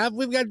half.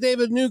 We've got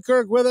David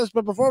Newkirk with us,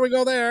 but before we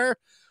go there,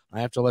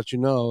 I have to let you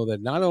know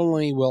that not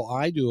only will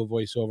I do a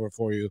voiceover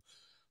for you,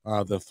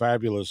 the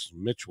fabulous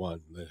Mitch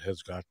one that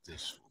has got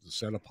this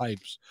set of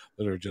pipes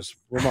that are just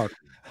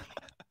remarkable.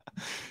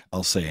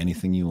 I'll say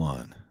anything you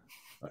want.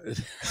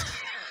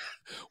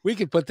 We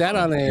could put that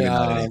on a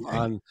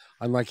on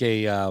like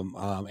a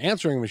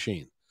answering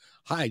machine.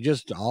 Hi,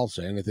 I'll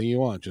say anything you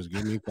want. Just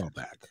give me a call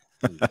back.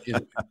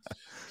 Anyway.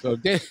 So,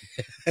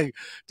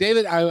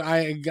 David,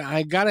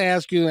 I got to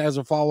ask you as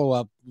a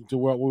follow-up to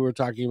what we were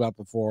talking about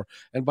before.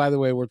 And by the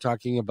way, we're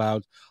talking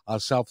about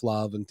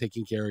self-love and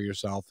taking care of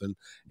yourself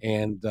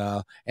and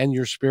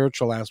your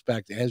spiritual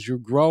aspect as you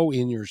grow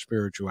in your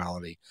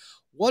spirituality.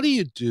 What do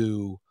you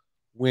do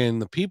when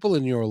the people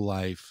in your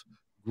life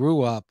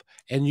grew up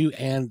and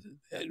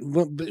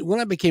when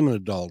I became an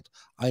adult,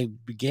 I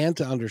began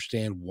to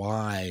understand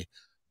why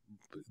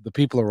the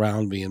people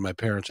around me and my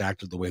parents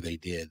acted the way they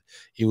did?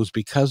 It was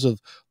because of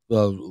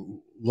the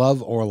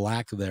love or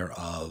lack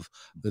thereof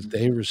that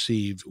they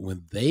received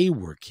when they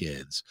were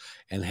kids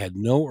and had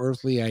no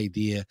earthly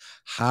idea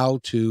how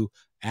to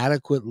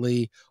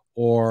adequately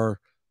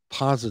or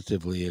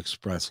positively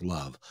express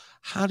love.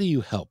 How do you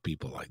help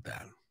people like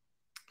that?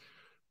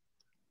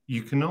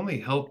 You can only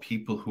help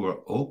people who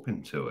are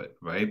open to it,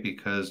 right?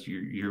 Because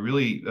you're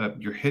really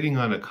you're hitting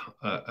on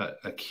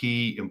a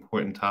key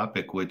important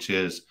topic, which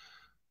is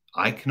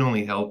I can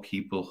only help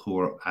people who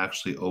are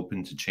actually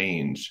open to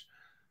change.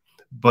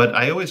 But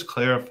I always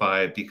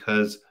clarify,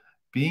 because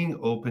being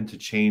open to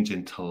change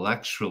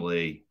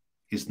intellectually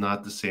is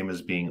not the same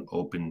as being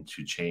open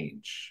to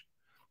change.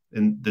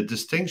 And the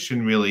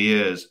distinction really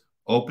is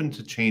open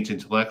to change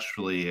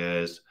intellectually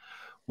is,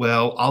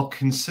 well, I'll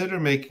consider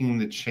making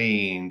the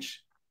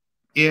change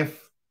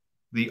if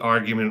the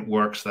argument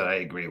works that I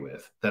agree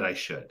with, that I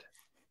should.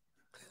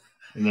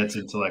 And that's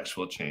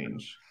intellectual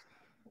change.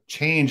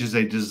 Change is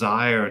a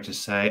desire to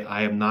say,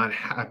 I am not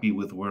happy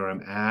with where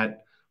I'm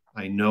at.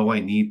 I know I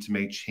need to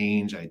make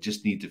change. I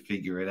just need to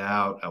figure it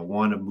out. I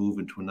want to move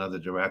into another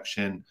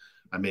direction.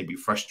 I may be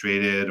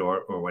frustrated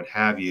or what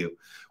have you,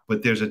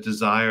 but there's a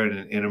desire and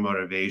an inner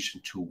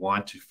motivation to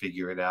want to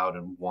figure it out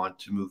and want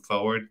to move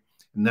forward.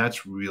 And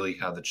that's really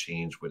how the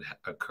change would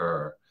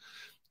occur.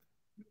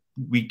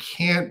 We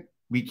can't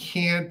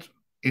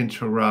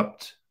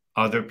interrupt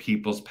other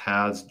people's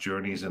paths,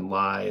 journeys, and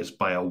lives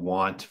by a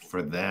want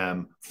for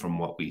them from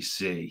what we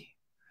see.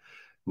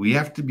 We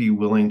have to be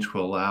willing to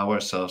allow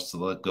ourselves to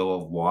let go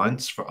of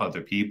wants for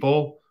other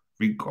people,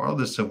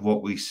 regardless of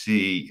what we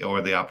see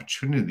or the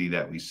opportunity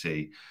that we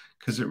see,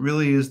 because it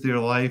really is their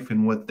life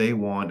and what they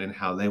want and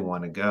how they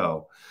want to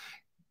go.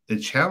 The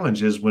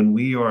challenge is when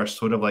we are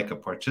sort of like a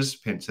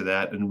participant to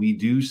that and we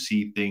do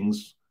see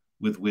things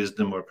with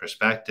wisdom or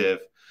perspective,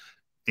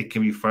 it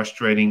can be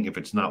frustrating if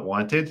it's not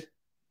wanted.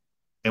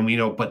 And we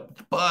know, but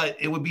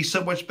it would be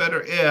so much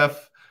better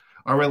if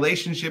our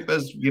relationship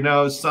as,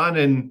 son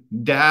and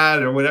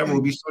dad or whatever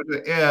would be so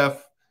good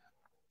if,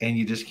 and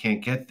you just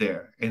can't get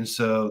there. And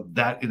so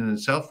that in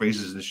itself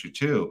raises an issue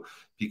too,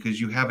 because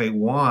you have a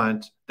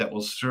want that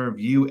will serve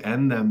you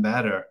and them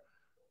better,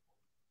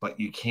 but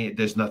you can't,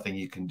 there's nothing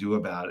you can do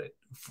about it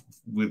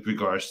with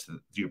regards to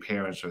your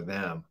parents or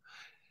them.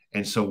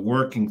 And so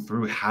working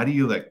through, how do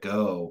you let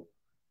go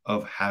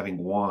of having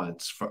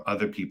wants for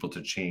other people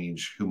to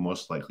change who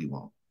most likely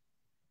won't?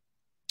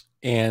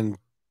 And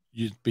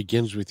it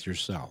begins with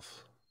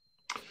yourself.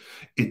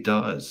 It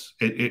does.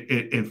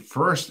 At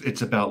first,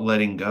 it's about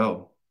letting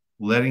go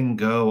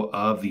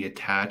of the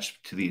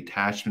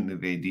attachment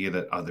of the idea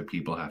that other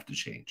people have to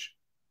change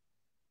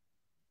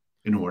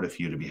in order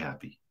for you to be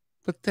happy.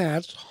 But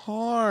that's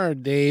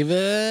hard,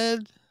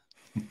 David.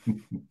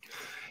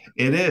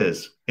 It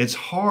is. It's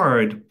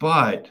hard,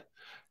 but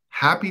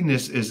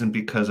happiness isn't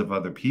because of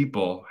other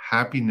people.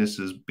 Happiness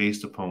is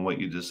based upon what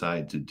you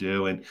decide to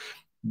do. And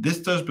this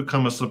does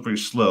become a slippery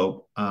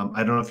slope.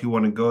 I don't know if you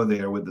want to go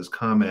there with this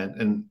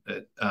comment and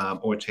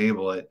or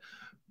table it,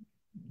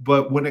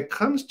 but when it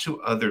comes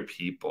to other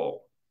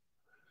people,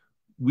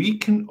 we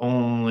can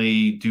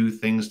only do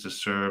things to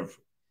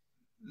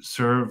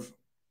serve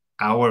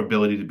our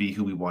ability to be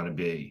who we want to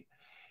be.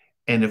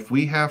 And if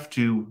we have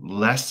to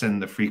lessen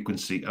the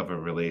frequency of a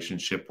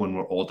relationship when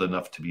we're old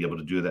enough to be able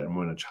to do that, and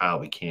when we're a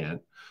child, we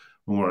can't.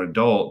 When we're an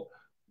adult,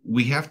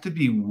 we have to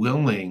be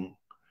willing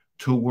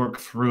to work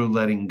through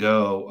letting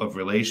go of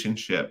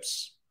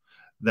relationships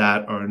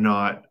that are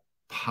not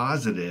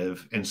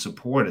positive and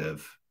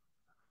supportive,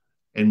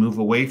 and move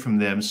away from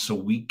them so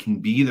we can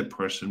be the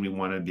person we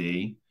want to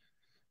be.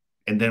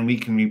 And then we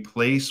can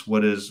replace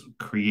what is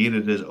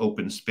created as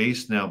open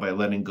space now by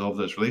letting go of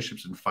those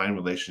relationships and find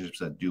relationships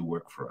that do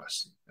work for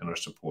us and are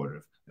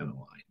supportive and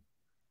aligned.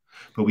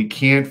 But we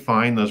can't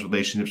find those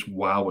relationships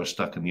while we're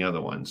stuck in the other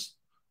ones.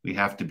 We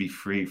have to be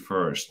free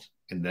first.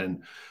 And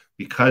then,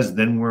 because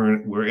then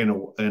we're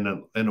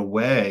in a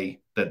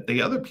way that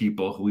the other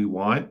people who we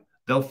want,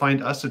 they'll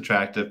find us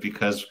attractive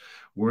because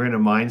we're in a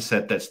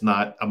mindset that's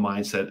not a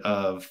mindset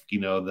of,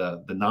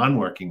 the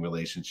non-working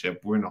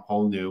relationship. We're in a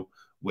whole new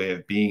way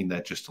of being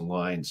that just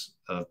aligns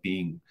of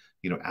being,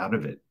 out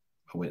of it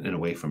and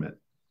away from it.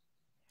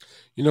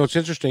 It's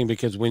interesting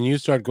because when you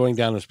start going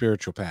down a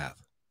spiritual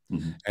path,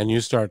 mm-hmm. and you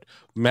start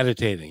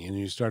meditating and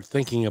you start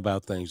thinking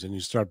about things and you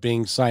start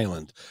being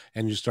silent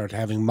and you start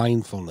having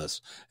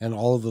mindfulness and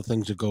all of the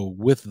things that go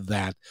with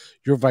that,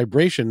 your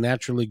vibration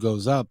naturally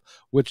goes up,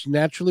 which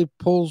naturally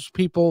pulls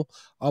people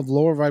of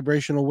lower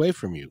vibration away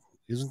from you.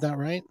 Isn't that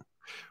right?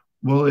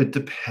 Well, it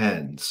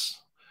depends.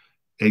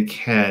 It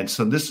can.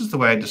 So this is the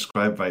way I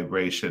describe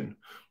vibration.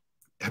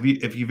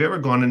 If you've ever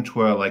gone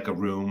into a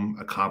room,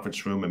 a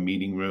conference room, a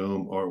meeting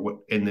room,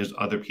 and there's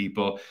other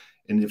people,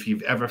 and if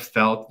you've ever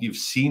felt you've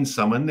seen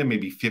someone, they may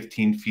be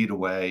 15 feet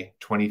away,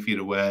 20 feet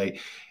away,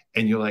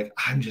 and you're like,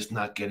 I'm just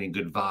not getting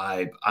good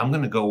vibe. I'm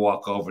going to go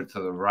walk over to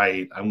the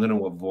right. I'm going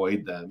to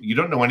avoid them. You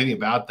don't know anything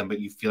about them, but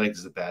you feel like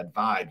there's a bad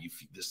vibe.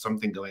 There's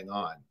something going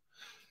on.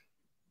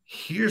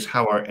 Here's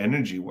how our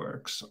energy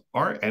works.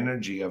 Our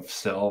energy of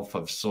self,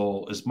 of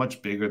soul, is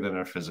much bigger than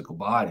our physical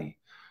body.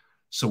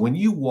 So when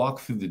you walk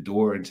through the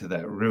door into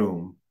that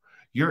room,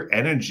 your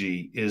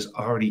energy is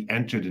already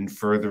entered and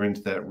further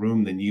into that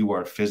room than you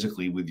are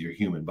physically with your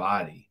human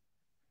body.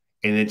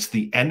 And it's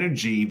the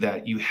energy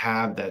that you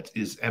have that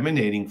is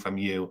emanating from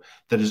you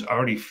that is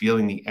already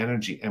feeling the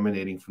energy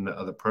emanating from the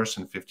other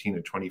person 15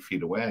 or 20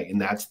 feet away. And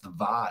that's the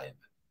vibe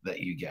that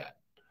you get.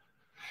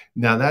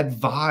 Now, that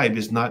vibe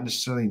is not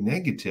necessarily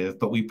negative,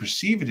 but we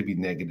perceive it to be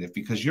negative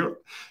because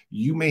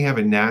you may have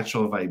a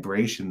natural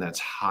vibration that's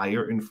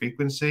higher in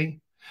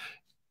frequency.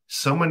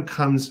 Someone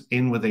comes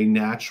in with a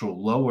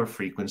natural lower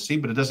frequency,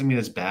 but it doesn't mean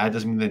it's bad. It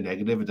doesn't mean they're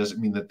negative. It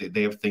doesn't mean that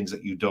they have things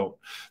that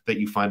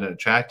you find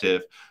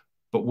unattractive.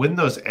 But when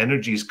those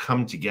energies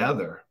come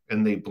together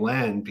and they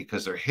blend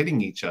because they're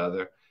hitting each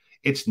other,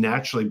 it's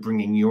naturally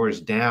bringing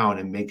yours down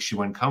and makes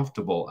you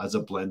uncomfortable as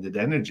a blended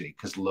energy,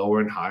 because lower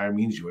and higher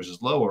means yours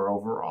is lower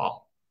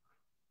overall.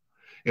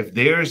 If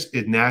theirs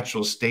in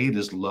natural state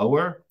is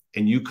lower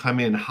and you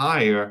come in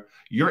higher,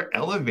 you're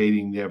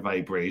elevating their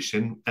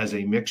vibration as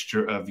a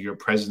mixture of your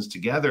presence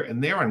together,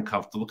 and they're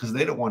uncomfortable because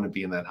they don't want to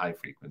be in that high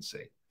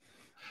frequency.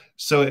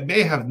 So it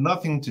may have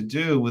nothing to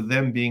do with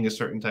them being a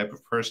certain type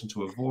of person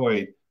to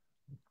avoid,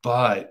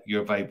 but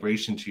your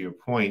vibration, to your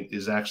point,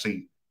 is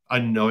actually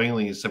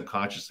unknowingly and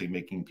subconsciously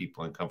making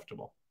people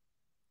uncomfortable.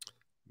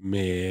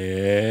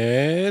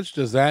 Mitch,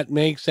 does that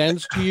make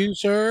sense to you,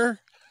 sir?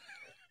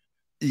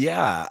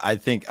 Yeah, I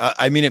think,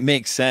 it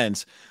makes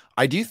sense.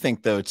 I do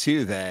think though,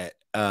 too, that,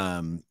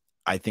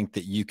 I think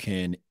that you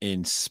can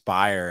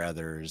inspire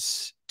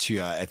others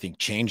to, I think,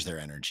 change their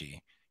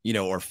energy,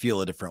 or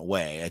feel a different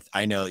way.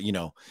 I know,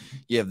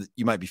 you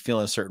might be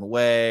feeling a certain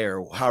way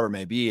or however it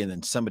may be. And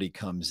then somebody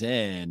comes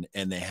in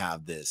and they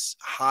have this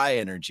high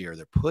energy, or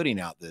they're putting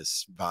out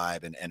this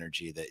vibe and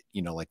energy that,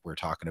 like we're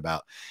talking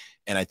about.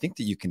 And I think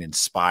that you can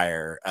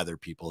inspire other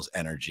people's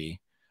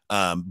energy.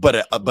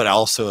 But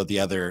also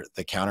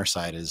the counter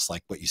side is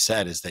like what you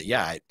said, is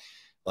that,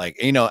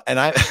 Like, you know, and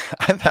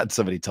I've had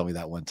somebody tell me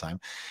that one time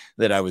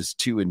that I was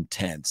too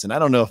intense. And I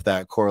don't know if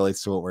that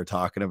correlates to what we're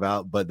talking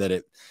about, but that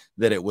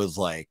it was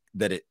like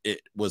that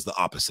it was the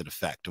opposite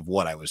effect of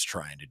what I was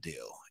trying to do.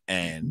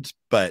 And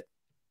but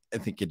I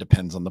think it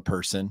depends on the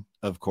person,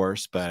 of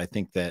course. But I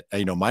think that,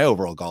 you know, my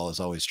overall goal is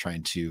always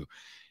trying to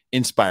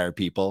inspire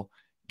people,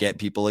 get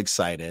people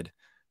excited,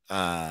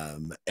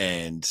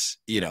 and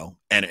you know,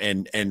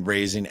 and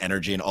raising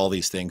energy and all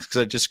these things,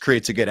 because it just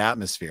creates a good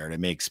atmosphere, and it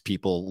makes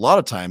people, a lot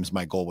of times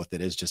my goal with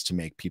it is just to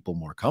make people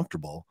more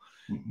comfortable.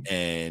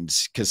 And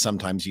because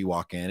sometimes you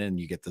walk in and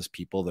you get those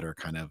people that are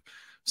kind of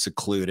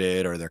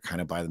secluded, or they're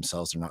kind of by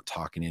themselves, they're not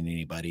talking to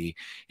anybody,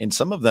 and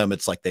some of them,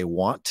 it's like they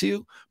want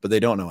to, but they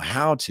don't know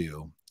how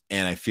to.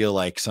 And I feel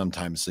like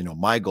sometimes, you know,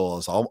 my goal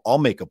is I'll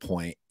make a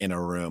point in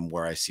a room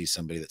where I see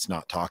somebody that's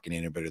not talking to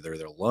anybody,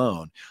 they're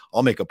alone.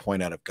 I'll make a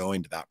point out of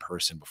going to that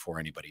person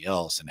before anybody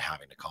else and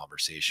having a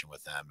conversation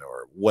with them,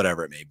 or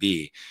whatever it may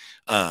be.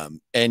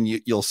 And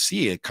you'll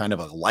see a kind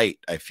of a light,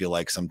 I feel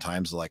like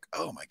sometimes, like,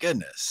 oh my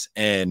goodness.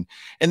 And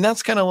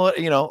that's kind of what,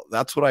 you know,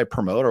 that's what I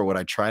promote, or what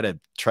I try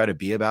to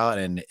be about.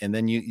 And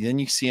then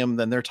you see them,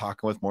 then they're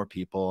talking with more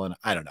people, and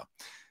I don't know.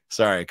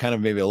 Sorry, kind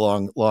of maybe a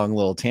long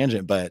little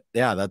tangent, but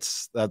yeah,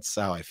 that's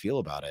how I feel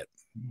about it.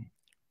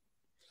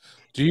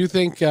 Do you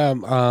think,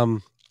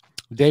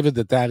 David,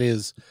 that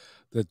is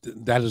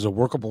a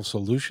workable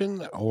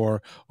solution,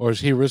 or is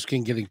he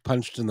risking getting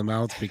punched in the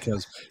mouth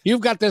because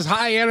you've got this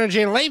high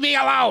energy and leave me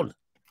alone?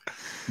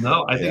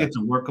 No, I think it's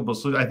a workable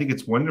solution. I think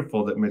it's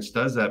wonderful that Mitch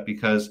does that,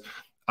 because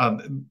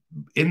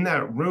in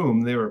that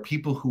room there are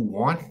people who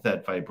want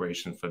that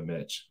vibration from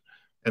Mitch.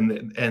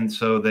 And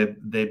so they're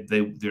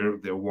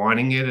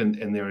wanting it,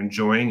 and they're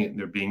enjoying it, and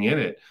they're being in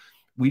it.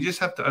 We just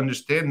have to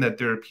understand that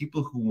there are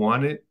people who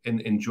want it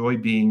and enjoy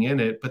being in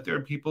it, but there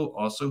are people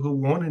also who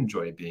won't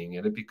enjoy being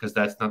in it, because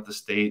that's not the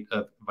state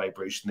of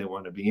vibration they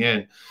want to be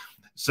in.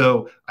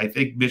 So I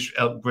think Mitch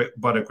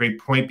brought a great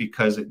point,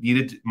 because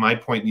my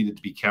point needed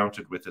to be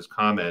countered with his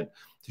comment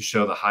to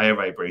show the higher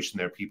vibration.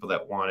 There are people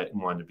that want it and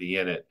want to be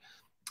in it.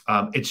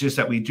 It's just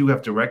that we do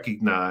have to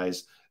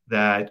recognize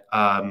that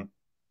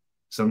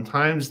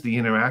sometimes the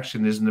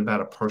interaction isn't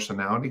about a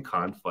personality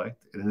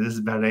conflict, and it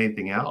isn't about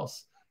anything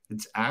else.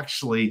 It's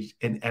actually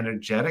an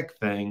energetic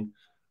thing,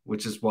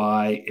 which is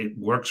why it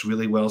works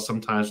really well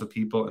sometimes with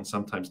people and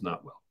sometimes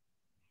not well.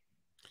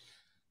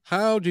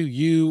 How do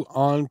you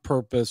on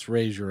purpose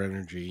raise your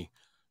energy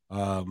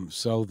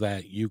so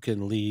that you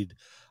can lead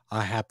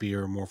a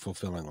happier, more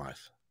fulfilling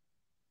life?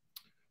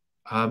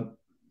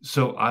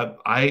 So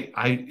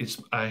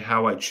it's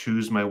how I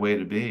choose my way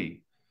to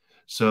be.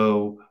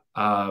 So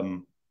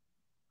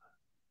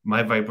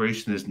my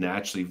vibration is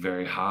naturally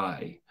very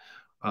high.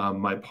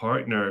 My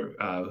partner,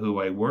 who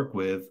I work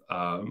with,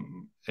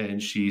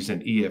 and she's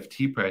an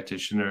EFT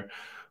practitioner,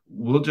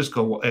 we'll just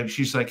go, and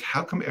she's like,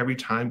 how come every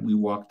time we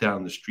walk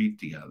down the street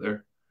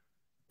together,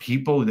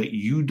 people that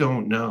you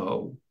don't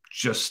know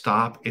just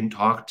stop and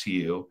talk to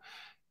you,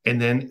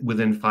 and then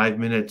within 5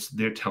 minutes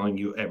they're telling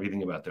you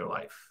everything about their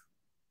life?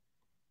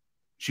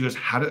 She goes,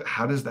 how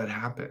does that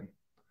happen?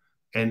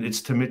 And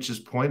it's to Mitch's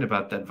point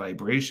about that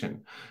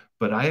vibration.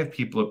 But I have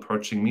people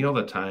approaching me all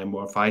the time,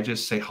 or if I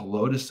just say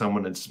hello to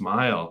someone and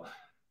smile,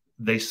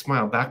 they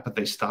smile back, but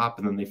they stop,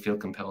 and then they feel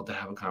compelled to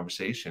have a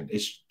conversation.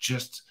 It's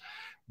just,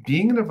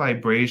 being in a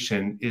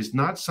vibration is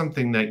not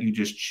something that you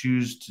just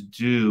choose to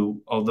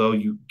do, although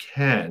you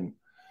can.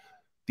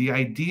 The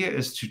idea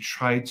is to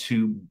try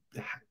to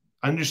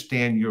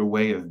understand your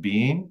way of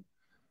being,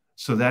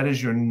 so that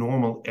is your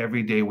normal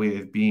everyday way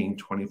of being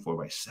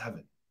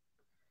 24/7.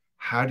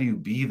 How do you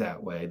be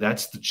that way?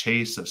 That's the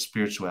chase of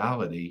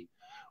spirituality,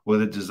 or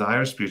the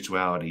desire of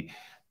spirituality,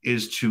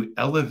 is to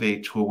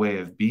elevate to a way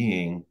of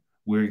being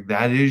where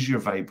that is your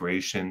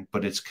vibration,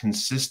 but it's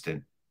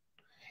consistent.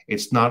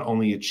 It's not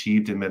only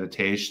achieved in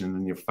meditation and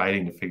then you're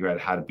fighting to figure out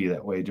how to be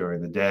that way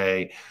during the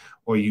day,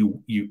 or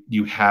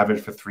you have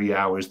it for 3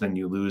 hours, then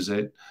you lose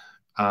it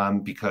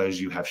because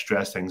you have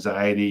stress,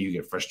 anxiety, you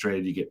get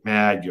frustrated, you get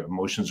mad, your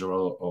emotions are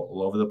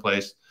all over the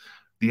place.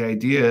 The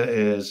idea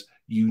is,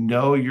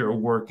 you're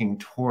working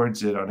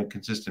towards it on a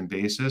consistent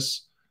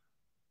basis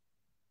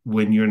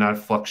when you're not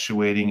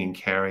fluctuating and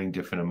carrying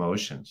different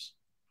emotions.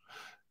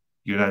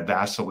 You're not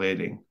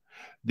vacillating.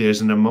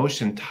 There's an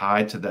emotion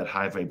tied to that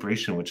high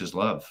vibration, which is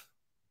love.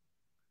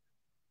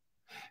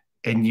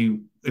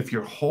 And if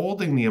you're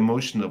holding the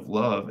emotion of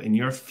love and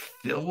you're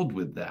filled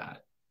with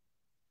that,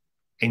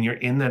 and you're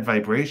in that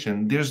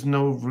vibration, there's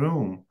no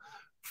room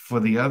for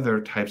the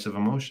other types of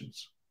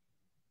emotions.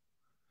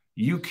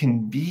 You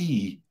can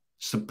be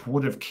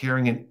supportive,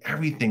 caring, and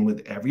everything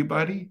with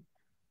everybody,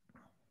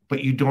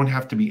 but you don't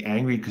have to be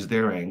angry because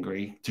they're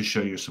angry to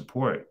show your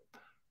support.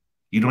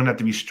 You don't have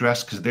to be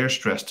stressed because they're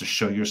stressed to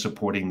show you're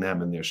supporting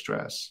them in their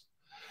stress.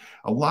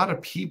 A lot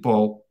of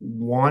people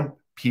want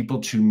people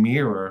to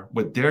mirror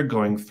what they're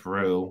going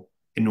through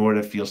in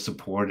order to feel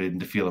supported and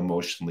to feel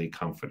emotionally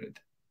comforted.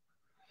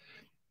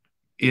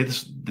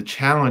 The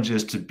challenge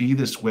is to be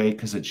this way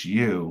because it's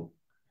you,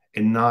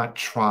 and not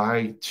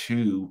try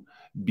to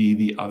be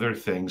the other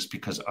things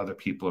because other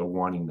people are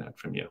wanting that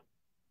from you.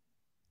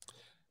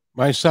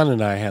 My son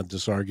and I had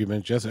this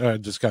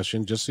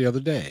discussion just the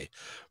other day,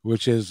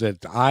 which is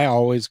that I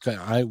always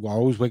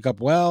wake up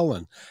well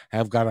and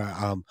have got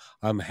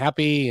I'm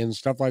happy and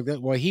stuff like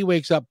that. Well, he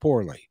wakes up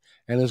poorly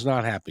and is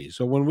not happy.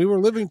 So when we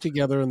were living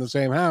together in the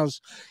same house,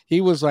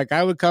 he was like,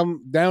 I would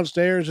come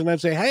downstairs and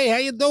I'd say, "Hey, how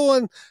you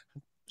doing?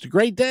 It's a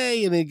great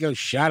day," and he'd go,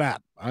 "Shut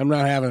up! I'm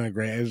not having a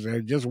great. I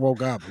just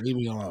woke up. Leave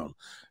me alone."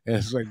 And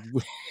it's like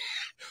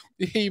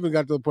he even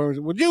got to the point where he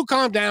said, "Would you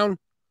calm down?"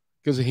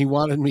 Because he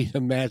wanted me to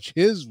match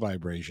his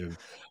vibration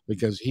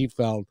because he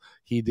felt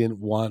he didn't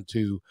want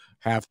to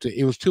have to.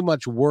 It was too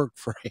much work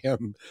for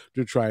him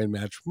to try and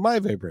match my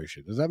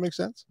vibration. Does that make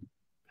sense?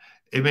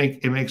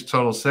 It makes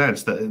total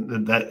sense that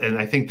and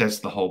I think that's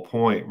the whole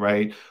point,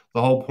 right?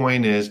 The whole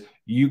point is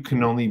you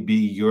can only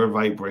be your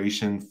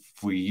vibration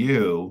for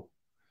you.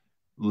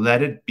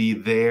 Let it be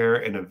there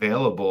and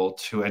available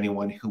to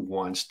anyone who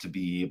wants to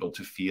be able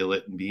to feel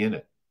it and be in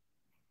it.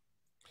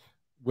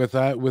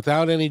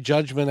 Without any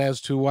judgment as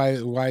to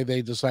why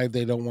they decide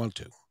they don't want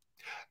to.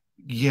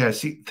 Yeah,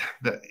 see,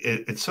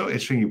 it's so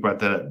interesting you brought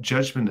that up.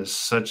 Judgment is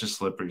such a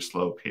slippery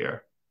slope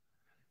here.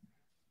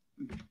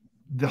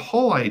 The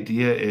whole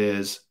idea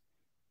is,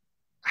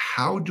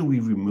 how do we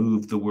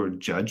remove the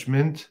word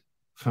judgment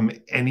from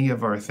any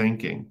of our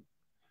thinking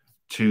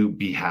to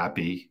be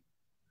happy,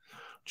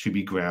 to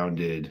be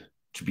grounded,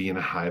 to be in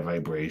a high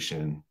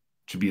vibration,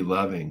 to be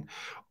loving,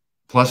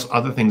 plus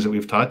other things that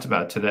we've talked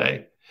about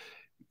today?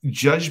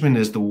 Judgment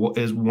is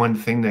one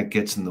thing that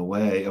gets in the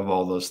way of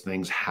all those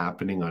things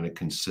happening on a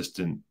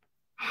consistent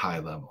high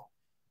level.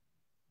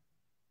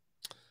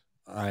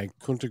 I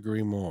couldn't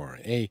agree more.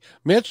 Hey,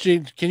 Mitch,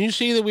 can you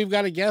see that we've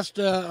got a guest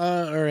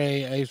or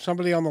a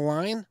somebody on the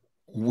line?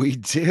 We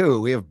do.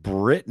 We have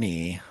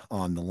Brittany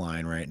on the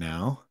line right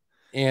now.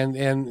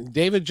 And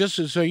David, just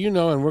so you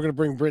know, and we're going to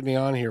bring Brittany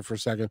on here for a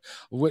second.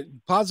 What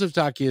Positive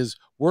Talk is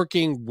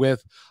working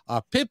with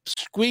Pip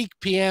Squeak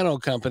Piano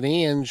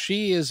Company, and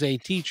she is a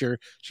teacher.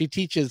 She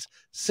teaches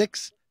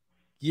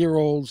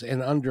 6-year-olds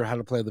and under how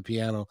to play the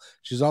piano.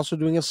 She's also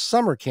doing a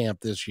summer camp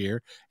this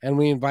year, and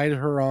we invited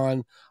her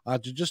on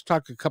to just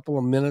talk a couple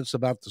of minutes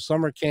about the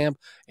summer camp.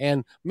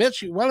 And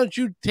Mitch, why don't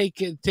you take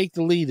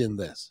the lead in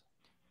this?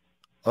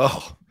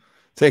 Oh,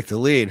 take the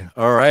lead.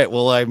 All right.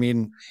 Well, I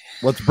mean,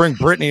 let's bring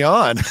Brittany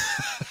on.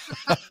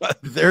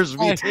 There's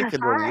me taking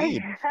the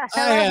lead. I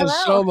had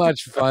so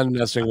much fun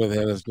messing with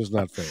him. It's just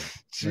not fair.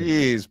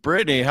 Jeez,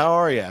 Brittany, how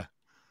are you?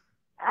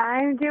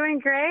 I'm doing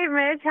great,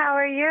 Mitch. How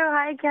are you?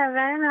 Hi,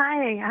 Kevin.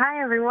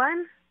 Hi,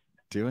 everyone.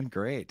 Doing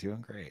great.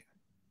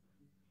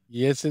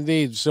 Yes,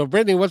 indeed. So,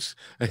 Brittany, what's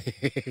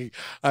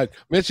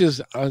Mitch is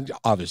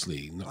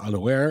obviously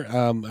unaware.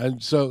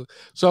 And so,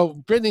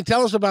 Brittany,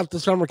 tell us about the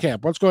summer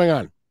camp. What's going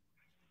on?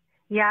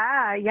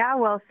 Yeah.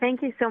 Well,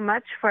 thank you so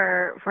much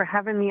for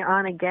having me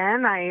on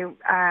again.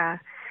 I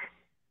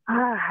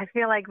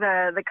feel like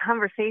the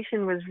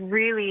conversation was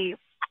really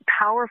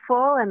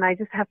powerful, and I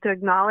just have to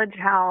acknowledge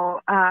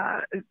how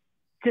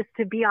just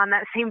to be on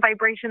that same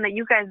vibration that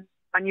you guys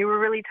on. You were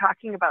really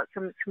talking about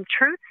some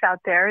truths out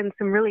there and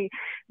some really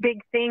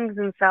big things,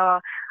 and so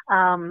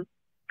I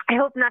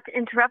hope not to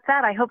interrupt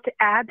that. I hope to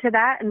add to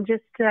that and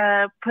just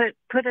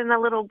put in a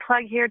little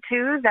plug here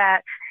too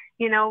that,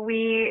 you know,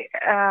 we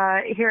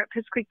here at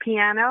Pipsqueak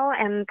Piano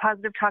and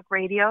Positive Talk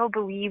Radio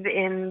believe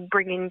in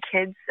bringing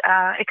kids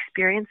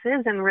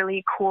experiences and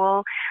really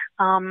cool,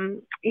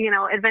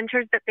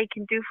 adventures that they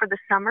can do for the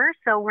summer.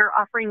 So we're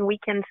offering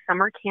weekend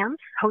summer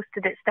camps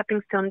hosted at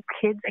Stepping Stone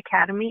Kids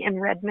Academy in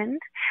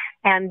Redmond.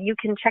 And you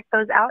can check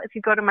those out if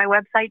you go to my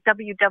website,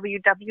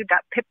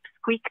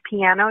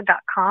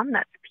 www.pipsqueakpiano.com.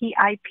 That's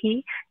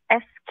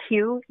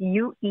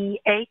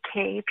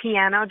PIPSQUEAK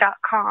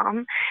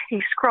piano.com.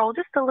 You scroll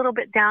just a little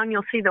bit down,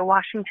 you'll see the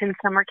Washington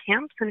summer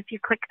camps. And if you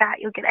click that,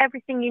 you'll get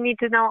everything you need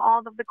to know, all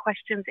of the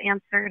questions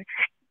answered.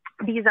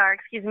 These are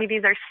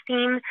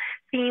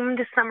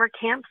STEAM-themed summer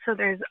camps. So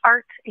there's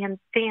art and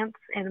dance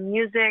and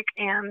music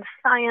and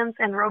science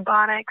and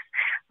robotics.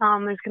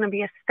 There's going to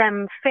be a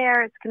STEM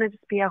fair. It's going to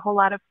just be a whole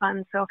lot of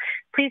fun. So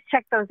please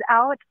check those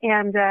out.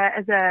 And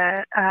as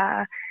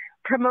a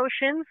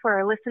promotion for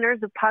our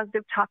listeners of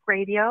Positive Talk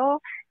Radio,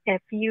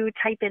 if you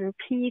type in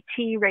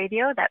PT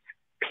Radio, that's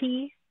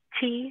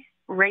PT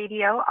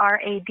Radio,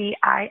 RADIO,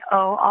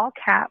 all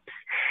caps.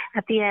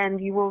 At the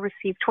end, you will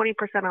receive 20%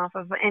 off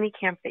of any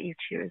camp that you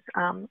choose,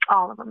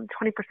 all of them,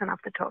 20% off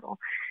the total.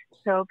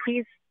 So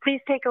please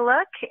take a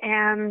look.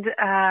 And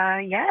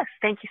yes,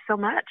 thank you so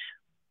much.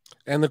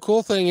 And the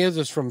cool thing is,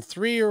 it's from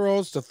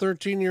 3-year-olds to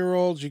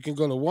 13-year-olds. You can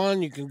go to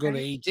 1, you can go to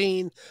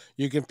 18.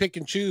 You can pick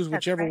and choose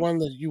whichever one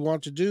that you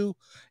want to do,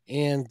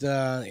 and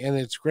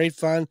it's great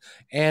fun.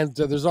 And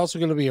there's also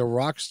going to be a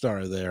rock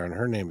star there, and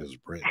her name is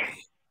Brittany.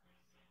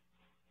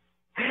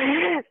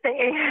 That's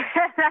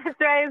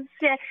right.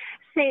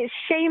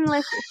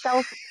 Shameless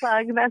self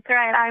plug. That's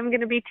right. I'm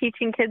going to be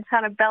teaching kids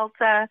how to belt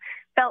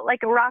felt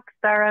like a rock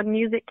star on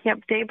Music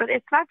Camp Day. But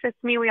it's not just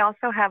me. We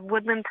also have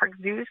Woodland Park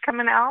Zoos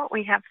coming out.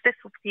 We have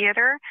Thistle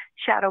Theater,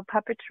 Shadow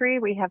Puppetry.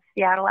 We have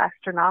Seattle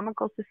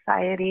Astronomical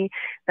Society,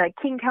 the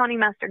King County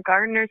Master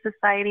Gardener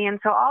Society. And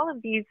so all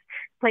of these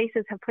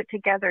places have put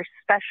together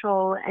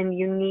special and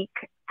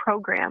unique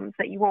programs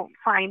that you won't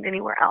find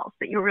anywhere else,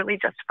 that you really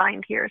just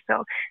find here.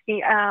 So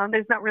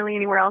there's not really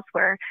anywhere else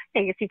where,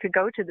 I guess you could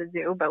go to the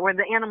zoo, but where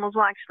the animals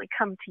will actually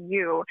come to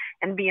you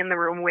and be in the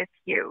room with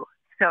you.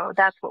 So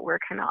that's what we're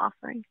kind of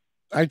offering.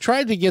 I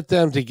tried to get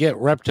them to get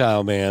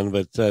Reptile Man,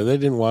 but they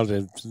didn't want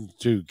to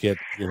get,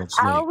 Snake.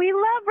 Oh, we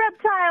love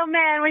Reptile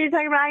Man. What are you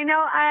talking about? I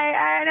know.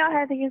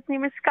 I think his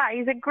name is Scott.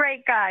 He's a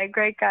great guy.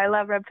 I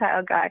love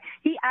Reptile Guy.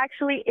 He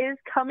actually is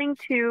coming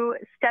to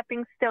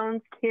Stepping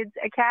Stones Kids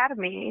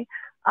Academy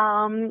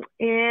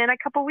in a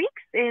couple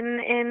weeks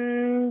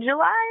in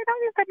July.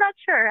 I'm not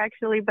sure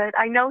actually, but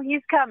I know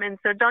he's coming.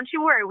 So don't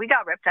you worry. We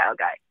got Reptile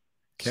Guy.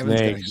 Kevin's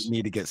going to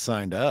need to get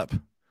signed up.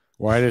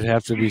 Why did it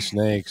have to be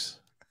snakes?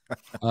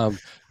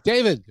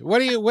 David, what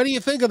do you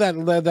think of that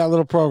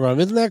little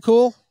program? Isn't that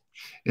cool?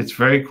 It's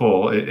very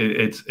cool.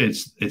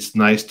 It's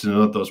nice to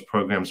know that those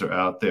programs are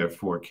out there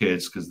for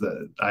kids, because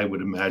I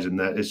would imagine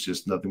that it's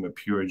just nothing but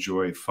pure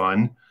joy,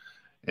 fun,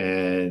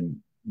 and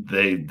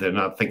they're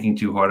not thinking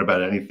too hard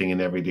about anything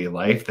in everyday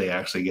life. They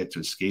actually get to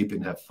escape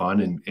and have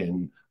fun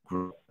and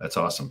grow. That's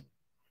awesome.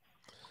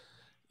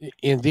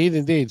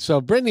 Indeed.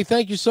 So, Brittany,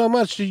 thank you so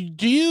much.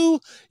 You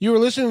were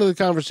listening to the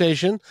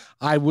conversation.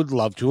 I would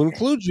love to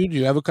include you. Do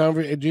you have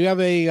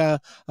a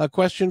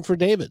question for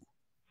David?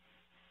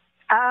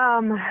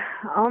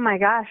 Oh my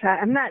gosh,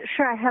 I'm not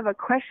sure I have a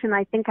question.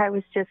 I think I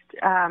was just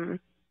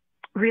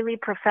really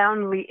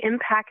profoundly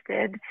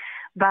impacted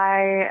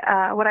by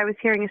what I was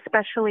hearing,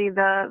 especially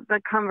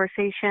the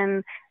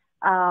conversation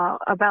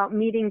about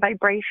meeting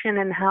vibration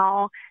and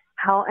how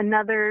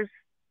another's,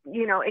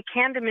 it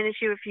can diminish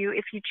you if you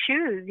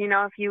choose,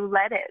 if you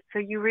let it. So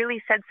you really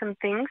said some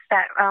things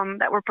that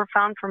were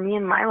profound for me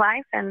in my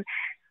life. And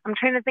I'm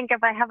trying to think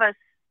if I have a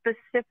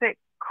specific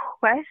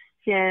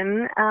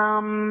question.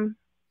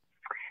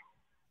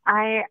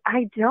 I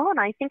don't.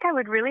 I think I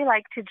would really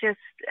like to just,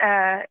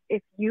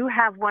 if you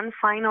have one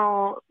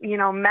final,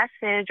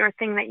 message or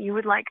thing that you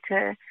would like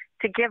to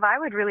give, I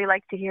would really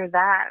like to hear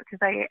that, because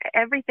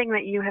everything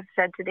that you have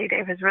said today,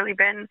 Dave, has really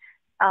been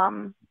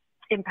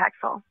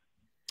impactful.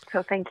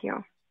 So thank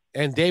you.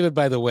 And David,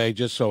 by the way,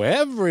 just so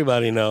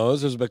everybody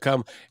knows, has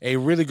become a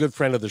really good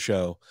friend of the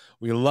show.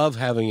 We love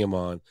having him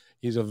on.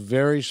 He's a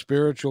very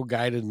spiritual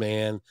guided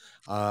man.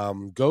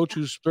 Go to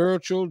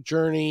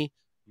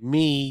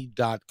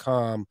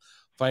spiritualjourneyme.com.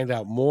 Find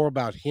out more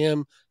about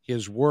him,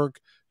 his work.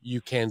 You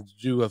can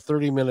do a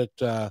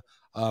 30-minute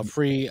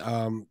free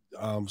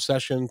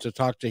session to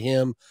talk to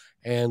him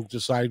and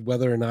decide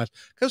whether or not,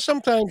 because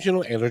sometimes,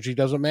 energy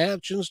doesn't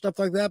match and stuff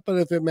like that. But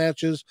if it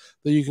matches,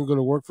 then you can go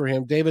to work for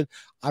him. David,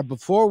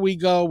 before we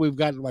go, we've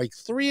got like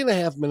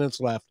 3.5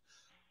 minutes left.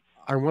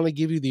 I want to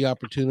give you the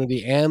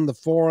opportunity and the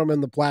forum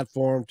and the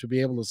platform to be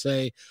able to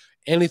say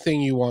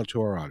anything you want to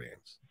our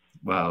audience.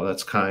 Wow,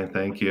 that's kind.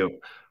 Thank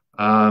you.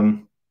 I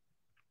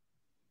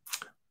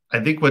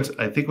think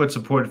what's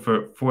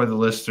important for the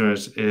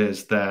listeners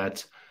is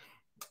that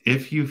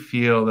if you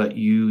feel that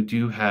you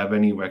do have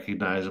any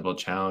recognizable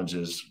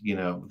challenges,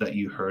 that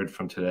you heard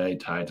from today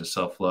tied to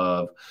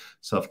self-love,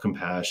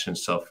 self-compassion,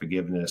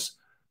 self-forgiveness,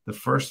 the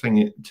first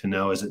thing to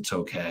know is it's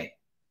okay.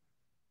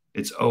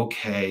 It's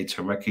okay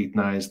to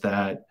recognize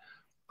that.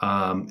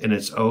 And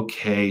it's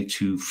okay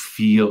to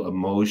feel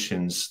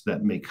emotions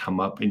that may come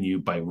up in you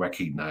by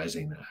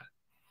recognizing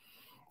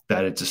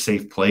that it's a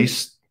safe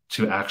place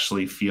to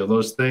actually feel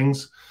those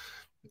things.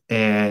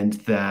 And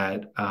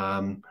that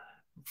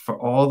for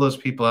all those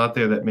people out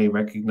there that may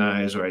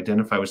recognize or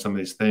identify with some of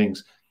these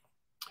things,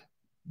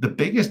 the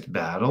biggest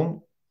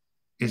battle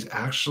is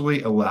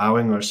actually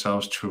allowing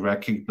ourselves to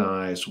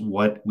recognize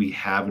what we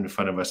have in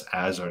front of us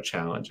as our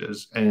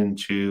challenges, and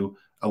to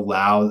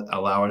allow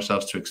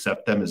ourselves to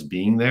accept them as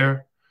being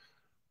there.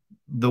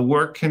 The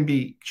work can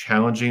be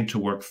challenging to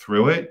work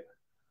through it,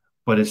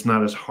 but it's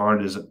not as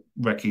hard as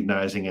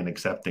recognizing and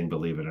accepting,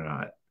 believe it or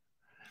not.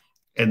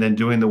 And then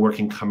doing the work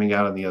and coming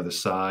out on the other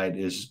side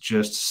is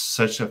just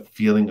such a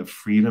feeling of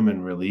freedom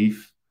and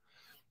relief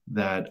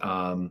that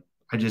I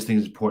just think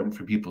it's important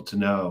for people to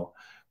know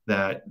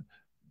that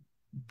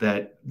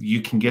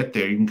you can get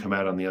there, you can come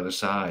out on the other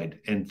side,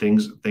 and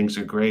things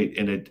are great.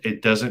 And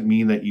it doesn't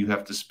mean that you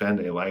have to spend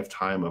a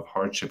lifetime of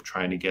hardship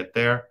trying to get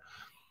there.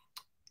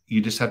 You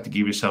just have to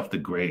give yourself the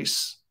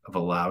grace of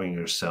allowing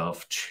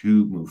yourself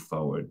to move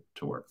forward,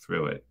 to work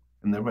through it.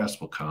 And the rest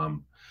will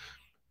come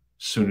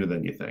sooner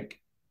than you think.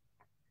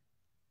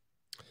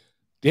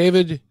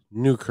 David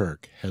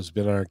Newkirk has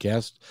been our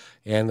guest,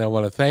 and I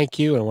want to thank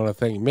you. And I want to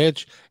thank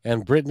Mitch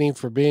and Brittany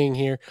for being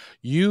here.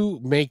 You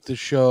make the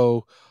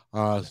show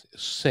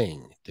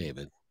sing,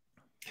 David.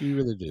 You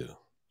really do.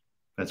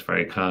 That's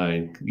very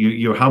kind.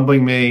 You're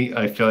humbling me.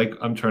 I feel like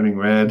I'm turning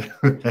red.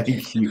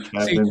 Thank you,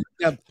 Kevin.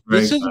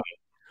 See,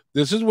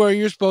 this is where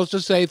you're supposed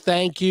to say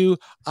thank you.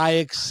 I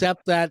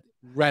accept that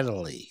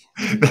readily.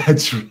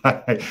 That's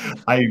right.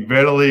 I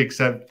readily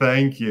accept.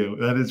 Thank you.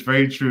 That is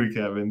very true,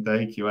 Kevin.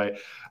 Thank you. I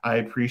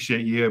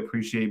appreciate you.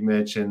 Appreciate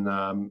Mitch.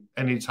 And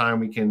anytime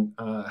we can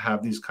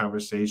have these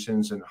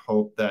conversations and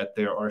hope that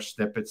there are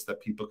snippets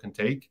that people can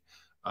take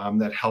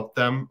that help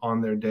them on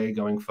their day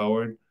going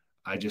forward,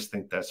 I just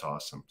think that's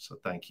awesome. So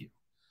thank you.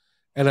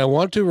 And I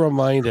want to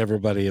remind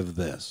everybody of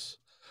this,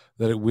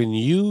 that when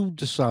you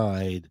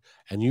decide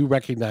and you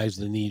recognize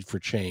the need for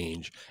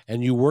change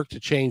and you work to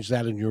change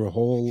that in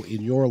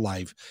your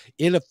life,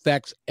 it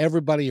affects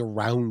everybody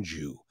around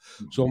you.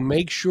 So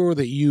make sure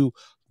that you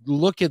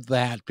look at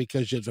that,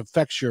 because it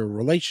affects your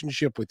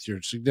relationship with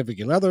your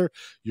significant other,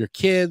 your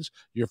kids,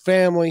 your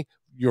family,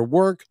 your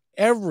work,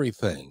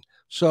 everything.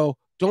 So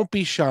don't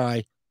be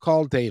shy.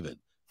 Call David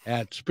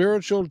at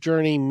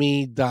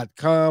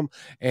spiritualjourneyme.com.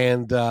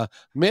 And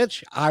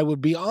Mitch, I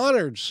would be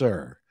honored,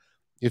 sir,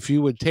 if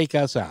you would take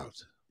us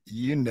out.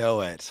 You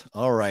know it.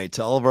 All right.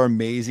 To all of our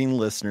amazing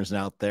listeners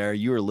out there,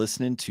 you are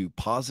listening to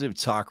Positive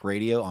Talk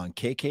Radio on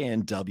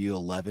KKNW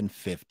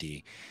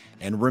 1150.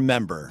 And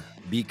remember,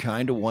 be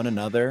kind to one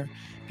another,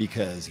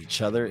 because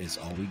each other is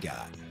all we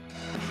got.